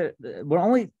things that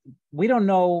we don't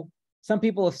know. Some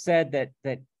people have said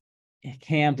that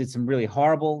Ham did some really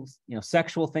horrible,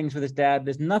 sexual things with his dad.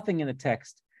 There's nothing in the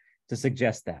text to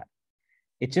suggest that.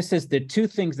 It just says there are two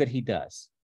things that he does.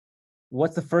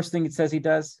 What's the first thing it says he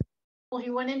does? Well, he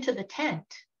went into the tent.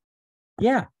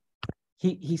 Yeah.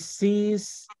 He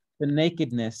sees the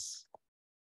nakedness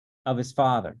of his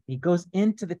father. He goes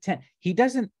into the tent. He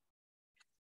doesn't,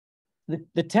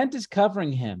 the tent is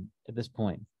covering him at this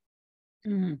point.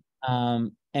 Mm-hmm.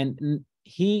 And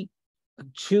he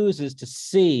chooses to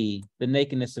see the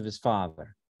nakedness of his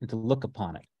father and to look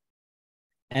upon it.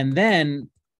 And then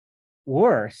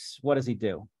worse, what does he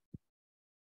do?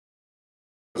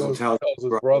 He tells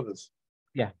his brothers.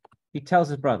 Yeah, he tells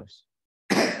his brothers.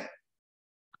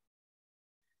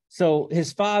 So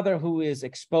his father, who is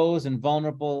exposed and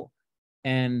vulnerable,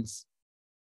 and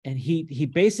he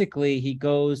basically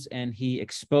goes and he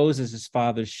exposes his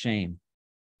father's shame.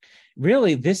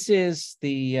 Really, this is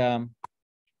the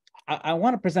I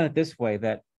want to present it this way,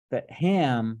 that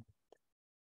Ham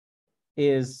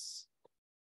is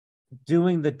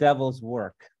doing the devil's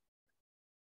work.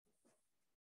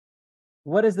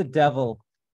 What is the devil?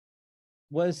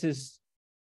 What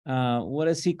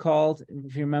is he called?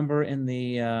 If you remember in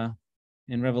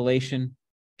Revelation,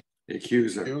 the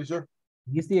accuser.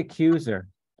 He's the accuser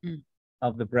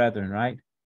of the brethren, right?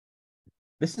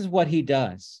 This is what he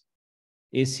does.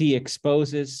 Is he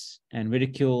exposes and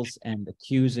ridicules and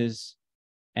accuses,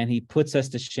 and he puts us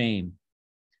to shame.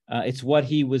 It's what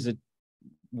he was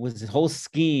his whole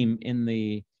scheme in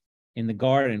the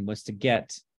garden was to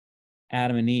get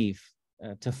Adam and Eve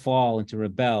to fall and to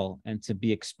rebel and to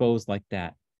be exposed like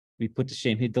that, be put to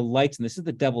shame. He delights in this. Is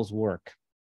the devil's work.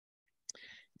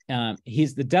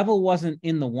 The devil wasn't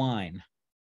in the wine.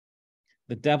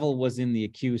 The devil was in the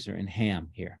accuser, in Ham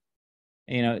here.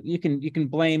 You can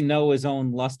blame Noah's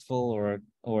own lustful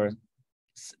or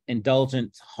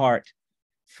indulgent heart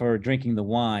for drinking the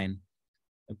wine,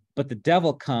 but the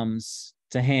devil comes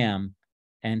to Ham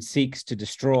and seeks to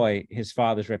destroy his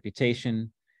father's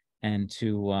reputation and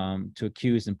to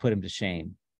accuse and put him to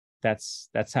shame. That's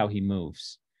how he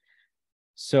moves.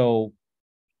 So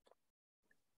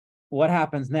what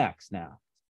happens next now?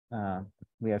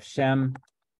 We have Shem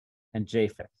and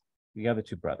Japheth, the other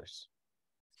two brothers.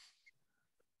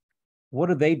 What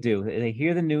do? They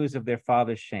hear the news of their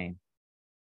father's shame.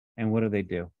 And what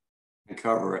do? And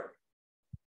cover it.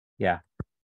 Yeah.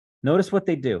 Notice what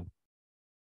they do.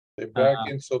 They back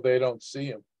in so they don't see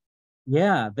him.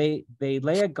 Yeah, they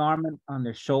lay a garment on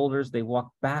their shoulders. They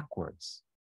walk backwards.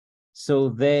 So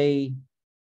they,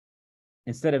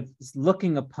 instead of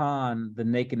looking upon the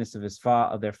nakedness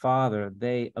of their father,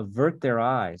 they avert their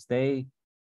eyes. They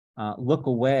look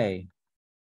away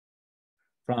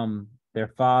from their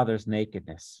father's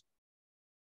nakedness.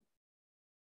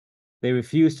 They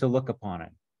refuse to look upon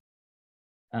it.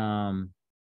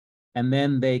 And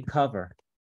then they cover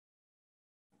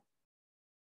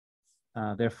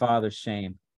their father's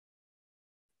shame.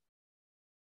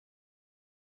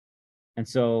 And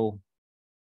so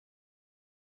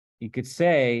you could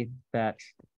say that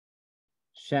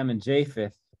Shem and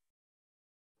Japheth,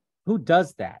 who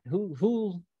does that?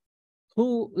 Who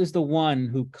is the one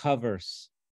who covers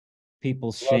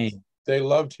people's shame? They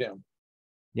loved him.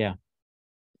 Yeah.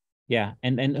 Yeah.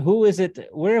 And who is it?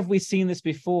 Where have we seen this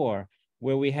before?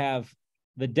 Where we have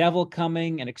the devil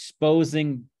coming and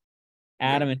exposing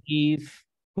Adam and Eve.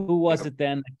 Who was it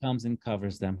then that comes and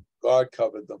covers them? God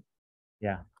covered them.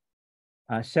 Yeah.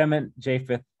 Shem and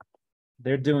Japheth,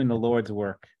 they're doing the Lord's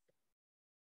work.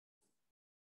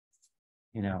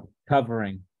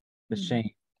 Covering the shame.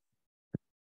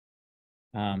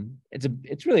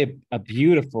 It's really a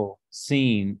beautiful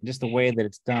scene, just the way that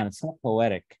it's done. It's so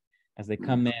poetic as they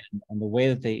come in, and the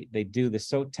way that they do this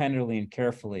so tenderly and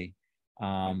carefully.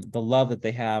 The love that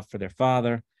they have for their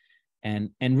father,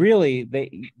 and really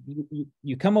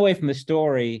you come away from the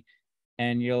story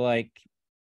and you're like,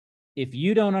 if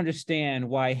you don't understand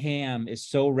why Ham is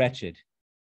so wretched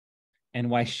and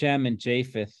why Shem and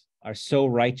Japheth are so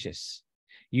righteous,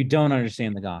 you don't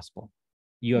understand the gospel.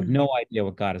 You have no idea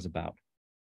what God is about.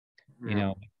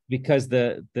 Because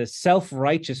the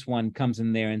self-righteous one comes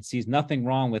in there and sees nothing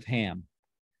wrong with Ham,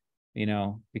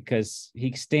 because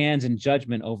he stands in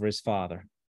judgment over his father,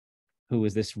 who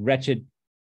is this wretched,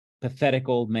 pathetic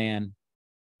old man,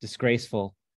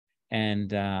 disgraceful,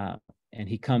 and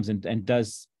he comes and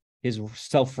does his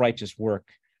self-righteous work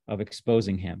of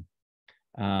exposing him.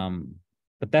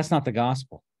 But that's not the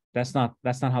gospel. That's not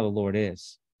how the Lord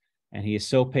is. And he is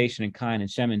so patient and kind, and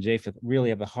Shem and Japheth really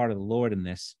have the heart of the Lord in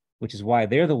this, which is why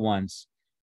they're the ones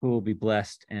who will be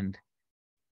blessed and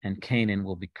Canaan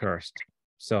will be cursed.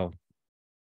 So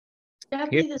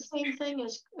that'd be the same thing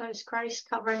as Christ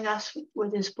covering us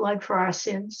with his blood for our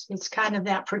sins. It's kind of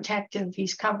that protective.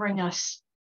 He's covering us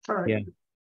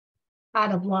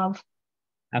out of love.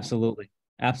 Absolutely.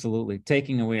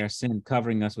 Taking away our sin,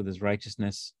 covering us with his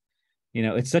righteousness.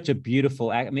 It's such a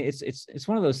beautiful act. I mean, it's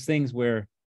one of those things where,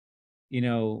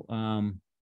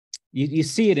 you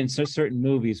see it in certain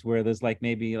movies where there's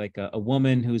maybe a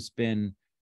woman who's been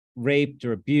raped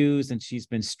or abused, and she's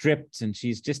been stripped, and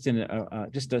she's just in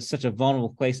such a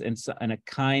vulnerable place, and a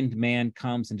kind man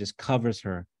comes and just covers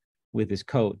her with his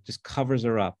coat, just covers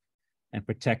her up and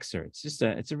protects her.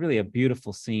 It's really a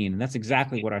beautiful scene, and that's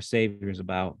exactly what our Savior is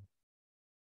about.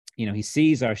 He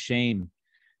sees our shame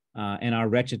and our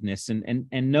wretchedness,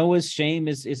 and Noah's shame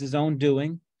is his own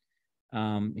doing.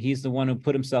 He's the one who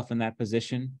put himself in that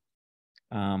position,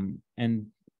 and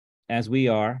as we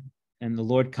are. And the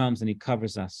Lord comes and he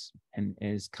covers us, and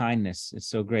his kindness is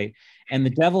so great. And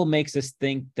the devil makes us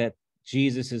think that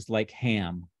Jesus is like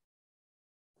Ham,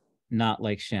 not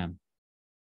like Shem.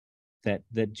 That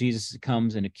Jesus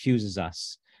comes and accuses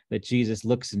us, that Jesus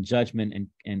looks in judgment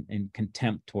and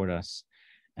contempt toward us.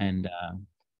 And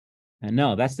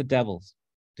no, that's the devil's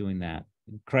doing that.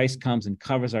 Christ comes and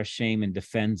covers our shame and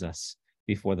defends us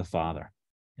before the Father.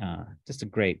 Just a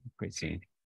great scene.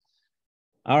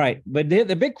 All right, but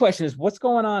the big question is, what's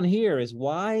going on here is,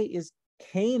 why is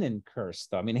Canaan cursed,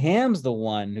 though? I mean, Ham's the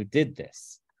one who did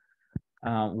this.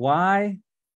 Why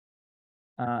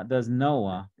does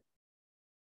Noah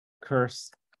curse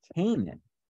Canaan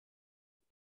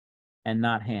and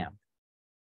not Ham?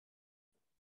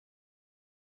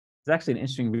 There's actually an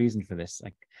interesting reason for this.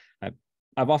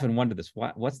 I've often wondered this.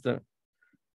 Why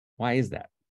is that?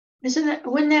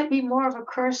 Wouldn't that be more of a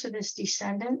curse of his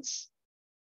descendants?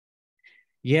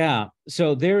 Yeah.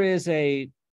 So there is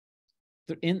in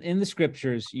the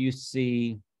scriptures, you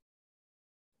see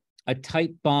a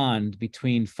tight bond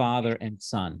between father and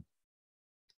son.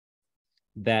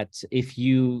 That if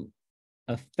you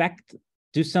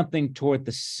do something toward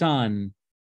the son,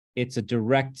 it's a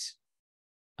direct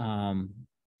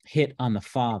hit on the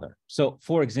father. So,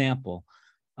 for example,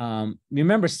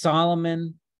 remember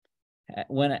Solomon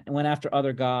went after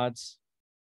other gods,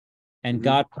 and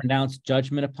God pronounced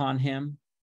judgment upon him,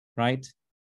 right?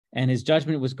 And his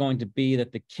judgment was going to be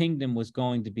that the kingdom was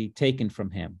going to be taken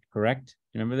from him, correct?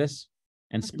 You remember this?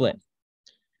 And split.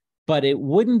 But it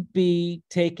wouldn't be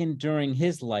taken during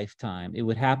his lifetime. It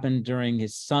would happen during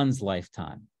his son's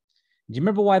lifetime. Do you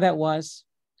remember why that was?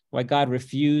 Why God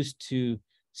refused to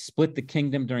split the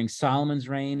kingdom during Solomon's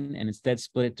reign and instead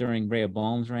split it during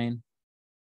Rehoboam's reign?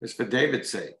 It's for David's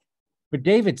sake. For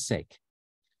David's sake.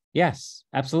 Yes,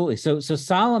 absolutely. So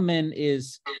Solomon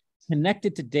is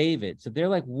connected to David. So they're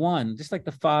like one, just like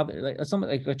the father,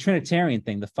 like a Trinitarian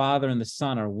thing. The Father and the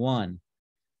Son are one.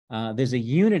 There's a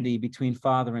unity between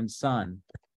Father and Son.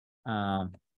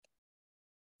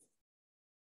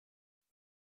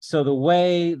 So the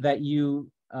way that you,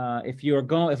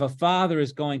 if a father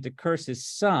is going to curse his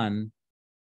son,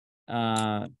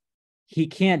 he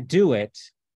can't do it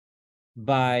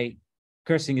by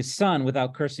cursing his son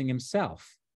without cursing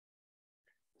himself.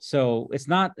 So it's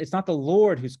not the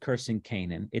Lord who's cursing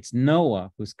Canaan, it's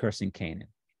Noah who's cursing Canaan.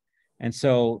 And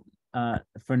so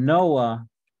for Noah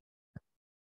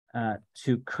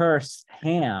to curse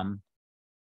Ham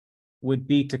would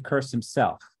be to curse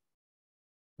himself.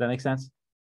 Does that make sense?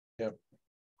 Yep.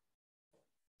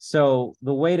 So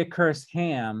the way to curse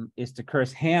Ham is to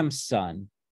curse Ham's son,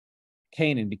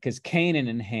 Canaan, because Canaan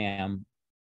and Ham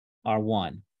are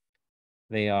one.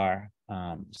 They are.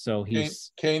 So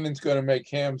Canaan's going to make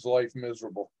Ham's life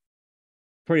miserable.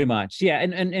 Pretty much, yeah.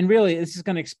 And really, this is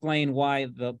going to explain why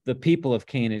the people of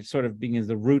Canaan sort of begins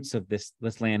the roots of this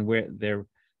land, where their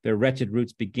wretched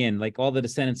roots begin. Like all the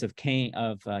descendants of Cain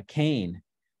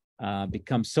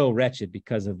become so wretched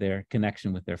because of their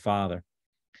connection with their father,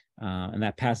 and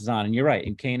that passes on. And you're right.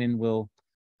 And Canaan will.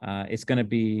 It's going to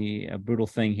be a brutal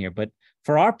thing here, but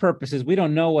for our purposes, we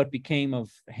don't know what became of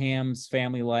Ham's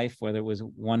family life, whether it was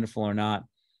wonderful or not.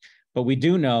 But we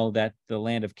do know that the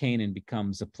land of Canaan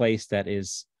becomes a place that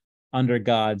is under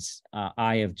God's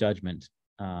eye of judgment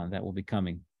that will be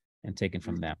coming and taken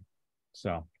from them.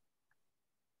 So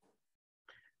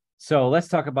let's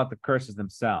talk about the curses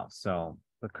themselves. So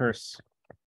the curse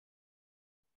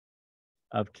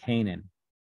of Canaan.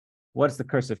 What's the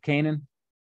curse of Canaan?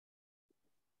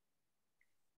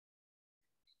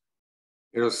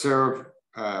 It'll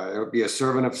be a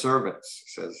servant of servants,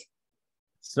 it says.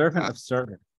 Servant of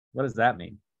servants. What does that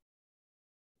mean?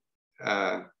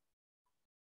 Kind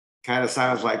of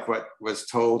sounds like what was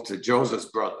told to Joseph's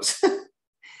brothers.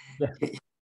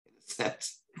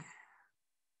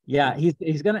 Yeah,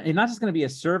 he's not just gonna be a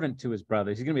servant to his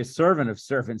brothers, he's gonna be a servant of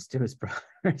servants to his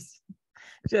brothers.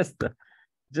 just the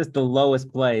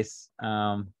lowest place.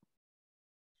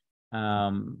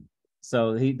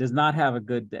 So he does not have a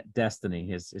good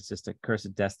destiny. It's just a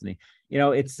cursed destiny. You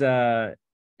know, it's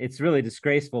really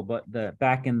disgraceful. But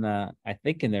back in the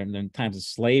times of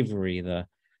slavery,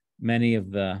 many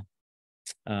of the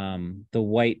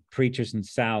white preachers in the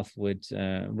South would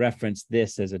reference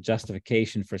this as a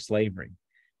justification for slavery.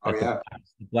 Oh yeah,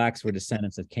 the blacks were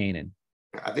descendants of Canaan.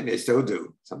 I think they still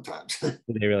do sometimes.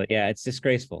 They really, yeah, it's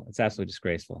disgraceful. It's absolutely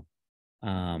disgraceful.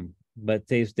 But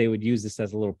they would use this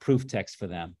as a little proof text for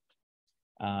them.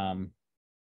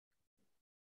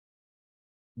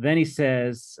 Then he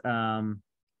says the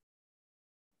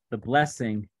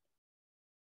blessing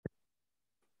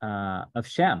of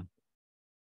Shem.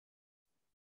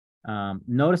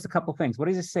 Notice a couple things. What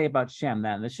does it say about Shem?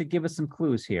 This should give us some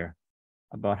clues here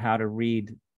about how to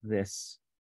read this.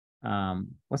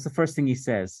 What's the first thing he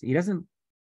says? He doesn't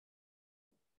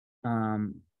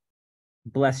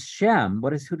bless Shem.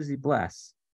 Who does he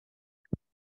bless?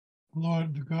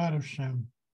 Lord, the God of Shem.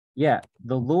 Yeah,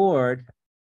 the Lord,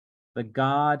 the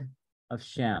God of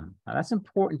Shem. Now, that's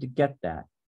important to get that.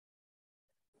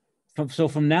 So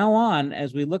from now on,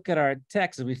 as we look at our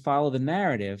text, as we follow the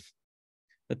narrative,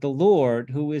 that the Lord,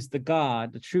 who is the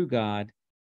God, the true God,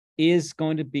 is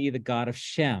going to be the God of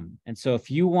Shem. And so if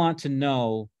you want to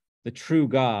know the true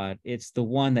God, it's the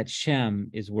one that Shem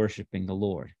is worshiping, the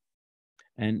Lord.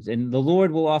 And the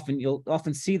Lord you'll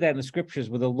often see that in the scriptures,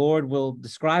 where the Lord will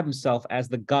describe himself as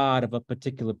the God of a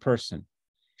particular person.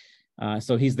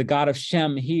 So he's the God of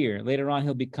Shem here. Later on,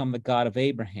 he'll become the God of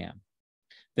Abraham.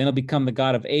 Then he'll become the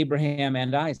God of Abraham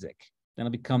and Isaac. Then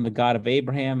he'll become the God of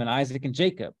Abraham and Isaac and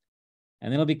Jacob.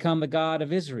 And then he'll become the God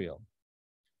of Israel.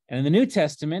 And in the New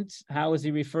Testament, how is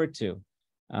he referred to?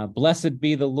 Blessed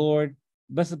be the Lord,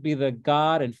 blessed be the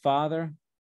God and Father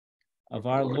of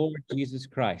our Lord Jesus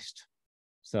Christ.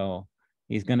 So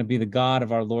he's going to be the God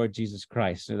of our Lord Jesus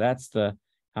Christ. So that's the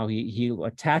how he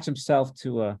attach himself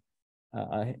to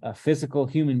a physical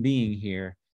human being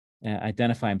here,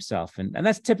 identify himself, and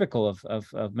that's typical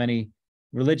of many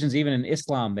religions. Even in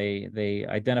Islam, they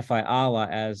identify Allah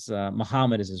as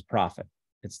Muhammad is his prophet.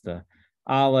 It's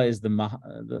Allah is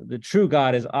the true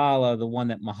God is Allah, the one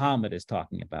that Muhammad is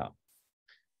talking about.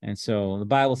 And so the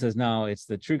Bible says, no, it's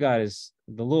the true God is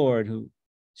the Lord, who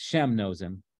Shem knows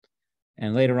him.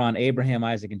 And later on, Abraham,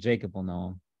 Isaac, and Jacob will know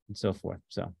him, and so forth.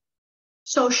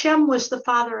 So Shem was the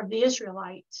father of the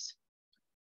Israelites.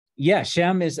 Yeah,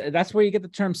 Shem that's where you get the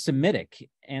term Semitic,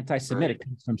 anti-Semitic,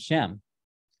 comes from Shem.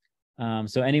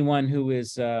 So anyone who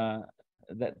is,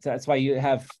 that's why you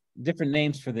have different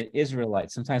names for the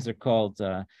Israelites. Sometimes they're called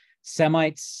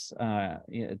Semites,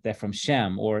 they're from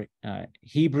Shem, or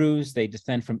Hebrews, they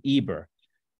descend from Eber,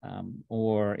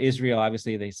 or Israel,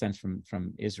 obviously they descend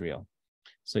from Israel.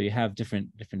 So you have different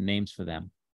names for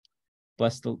them.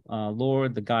 Bless the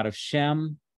Lord, the God of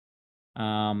Shem,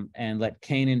 and let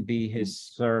Canaan be his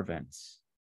servant.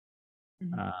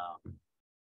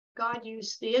 God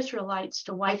used the Israelites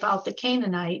to wipe out the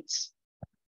Canaanites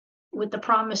with the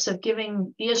promise of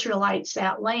giving the Israelites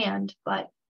that land, but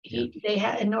they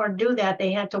had, in order to do that,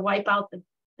 they had to wipe out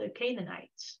the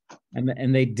Canaanites.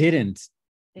 And they didn't.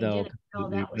 They though, didn't. Oh,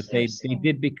 that was but they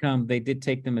did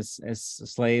take them as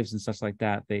slaves and such like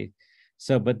that. He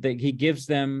gives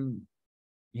them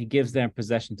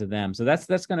possession to them. So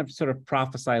that's going to sort of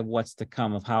prophesy what's to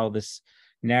come, of how this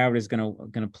narrative is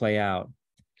going to play out.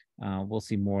 We'll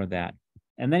see more of that.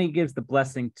 And then he gives the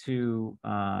blessing to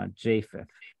Japheth.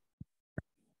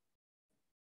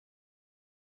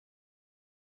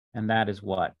 And that is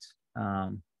what?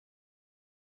 Dwell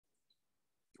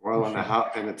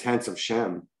in the tents of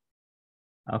Shem.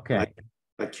 Okay.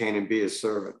 Let Canaan be his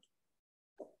servant.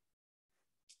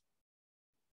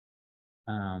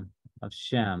 Of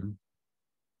Shem,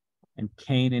 and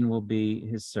Canaan will be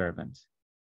his servant.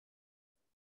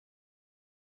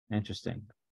 Interesting.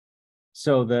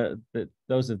 So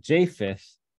those of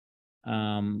Japheth,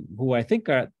 who I think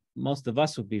are most of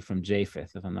us would be from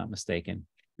Japheth, if I'm not mistaken.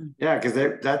 Yeah, because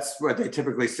that's what they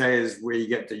typically say is where you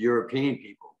get the European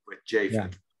people with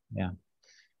Japheth. Yeah.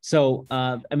 So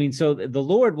so the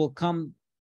Lord will come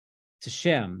to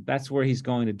Shem. That's where he's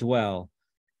going to dwell,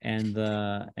 and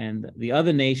the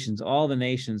other nations, all the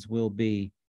nations will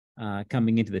be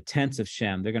coming into the tents of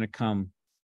Shem. They're going to come.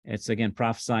 It's again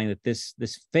prophesying that this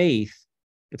faith,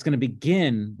 it's going to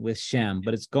begin with Shem,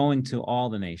 but it's going to all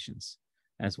the nations,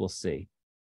 as we'll see.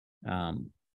 And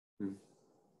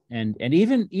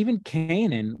even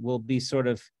Canaan will be sort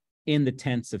of in the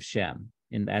tents of Shem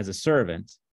as a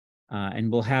servant,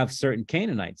 and we'll have certain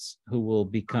Canaanites who will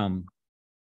become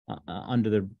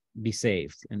be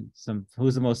saved. And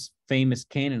who's the most famous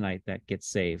Canaanite that gets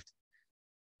saved?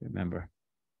 Remember,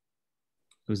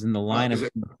 who's in the line of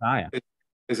Messiah?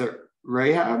 Is it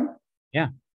Rahab? Yeah,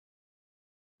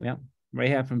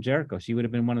 Rahab from Jericho. She would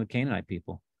have been one of the Canaanite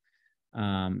people.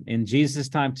 In Jesus'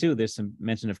 time too, there's some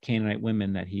mention of Canaanite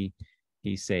women that he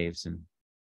saves. And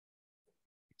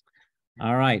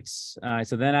all right,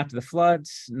 so then after the flood,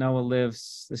 Noah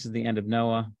lives. This is the end of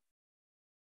Noah.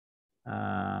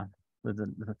 Lived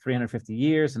 350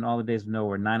 years, and all the days of Noah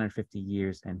were 950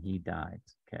 years, and he died.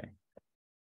 Okay,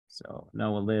 so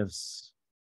Noah lives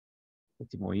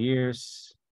 50 more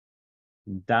years,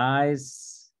 and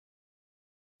dies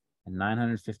in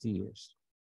 950 years.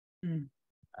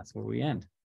 That's where we end.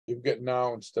 You get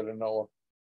now instead of Noah.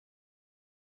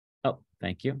 Oh,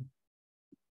 thank you.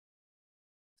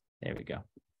 There we go.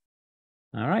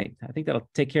 All right. I think that'll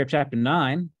take care of chapter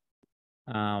 9.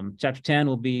 Chapter 10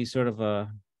 will be sort of I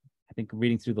think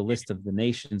reading through the list of the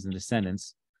nations and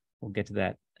descendants. We'll get to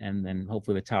that, and then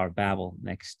hopefully the Tower of Babel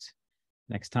next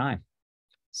time.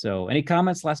 So any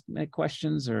comments, last minute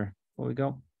questions, or before we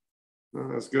go? No,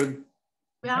 that's good.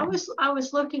 Yeah, I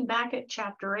was looking back at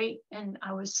chapter 8, and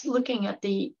I was looking at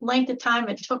the length of time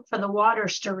it took for the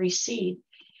waters to recede.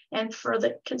 And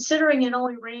considering it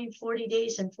only rained 40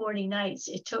 days and 40 nights,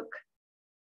 it took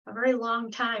a very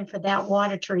long time for that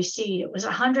water to recede. It was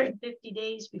 150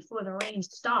 days before the rain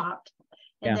stopped.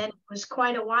 And then it was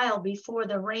quite a while before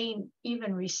the rain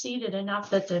even receded enough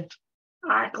that the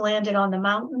ark landed on the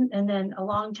mountain, and then a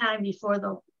long time before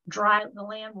the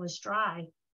land was dry.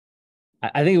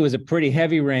 I think it was a pretty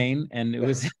heavy rain, and it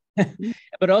was,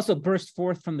 but also burst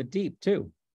forth from the deep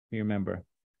too. If you remember,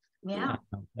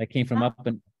 that came from up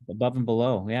and above and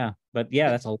below. Yeah, but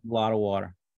that's a lot of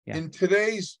water. Yeah. In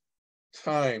today's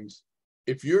times,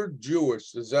 if you're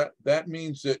Jewish, does that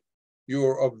means that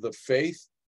you're of the faith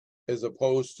as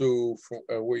opposed to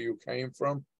where you came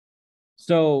from?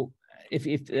 So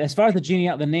if as far as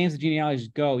the names of genealogies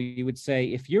go, you would say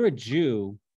if you're a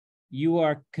Jew, you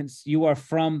are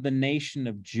from the nation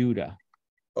of Judah.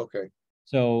 Okay.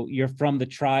 So you're from the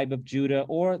tribe of Judah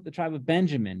or the tribe of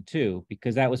Benjamin too,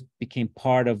 because that became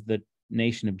part of the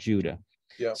nation of Judah.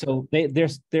 Yeah. So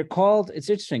they're called. It's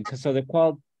interesting because they're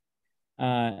called.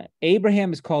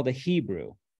 Abraham is called a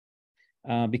Hebrew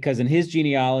because in his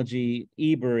genealogy,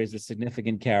 Eber is a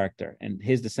significant character, and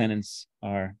his descendants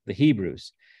are the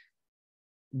Hebrews.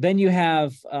 Then you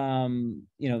have,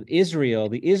 Israel,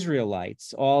 the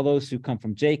Israelites, all those who come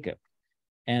from Jacob,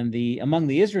 and among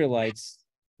the Israelites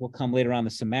will come later on the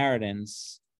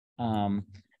Samaritans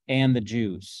and the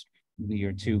Jews.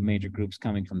 Your two major groups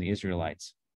coming from the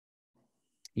Israelites.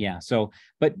 Yeah. So,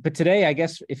 but today, I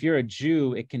guess if you're a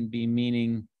Jew, it can be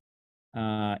meaning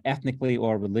ethnically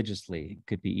or religiously. It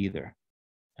could be either.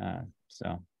 All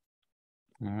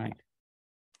right.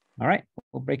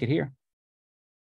 We'll break it here.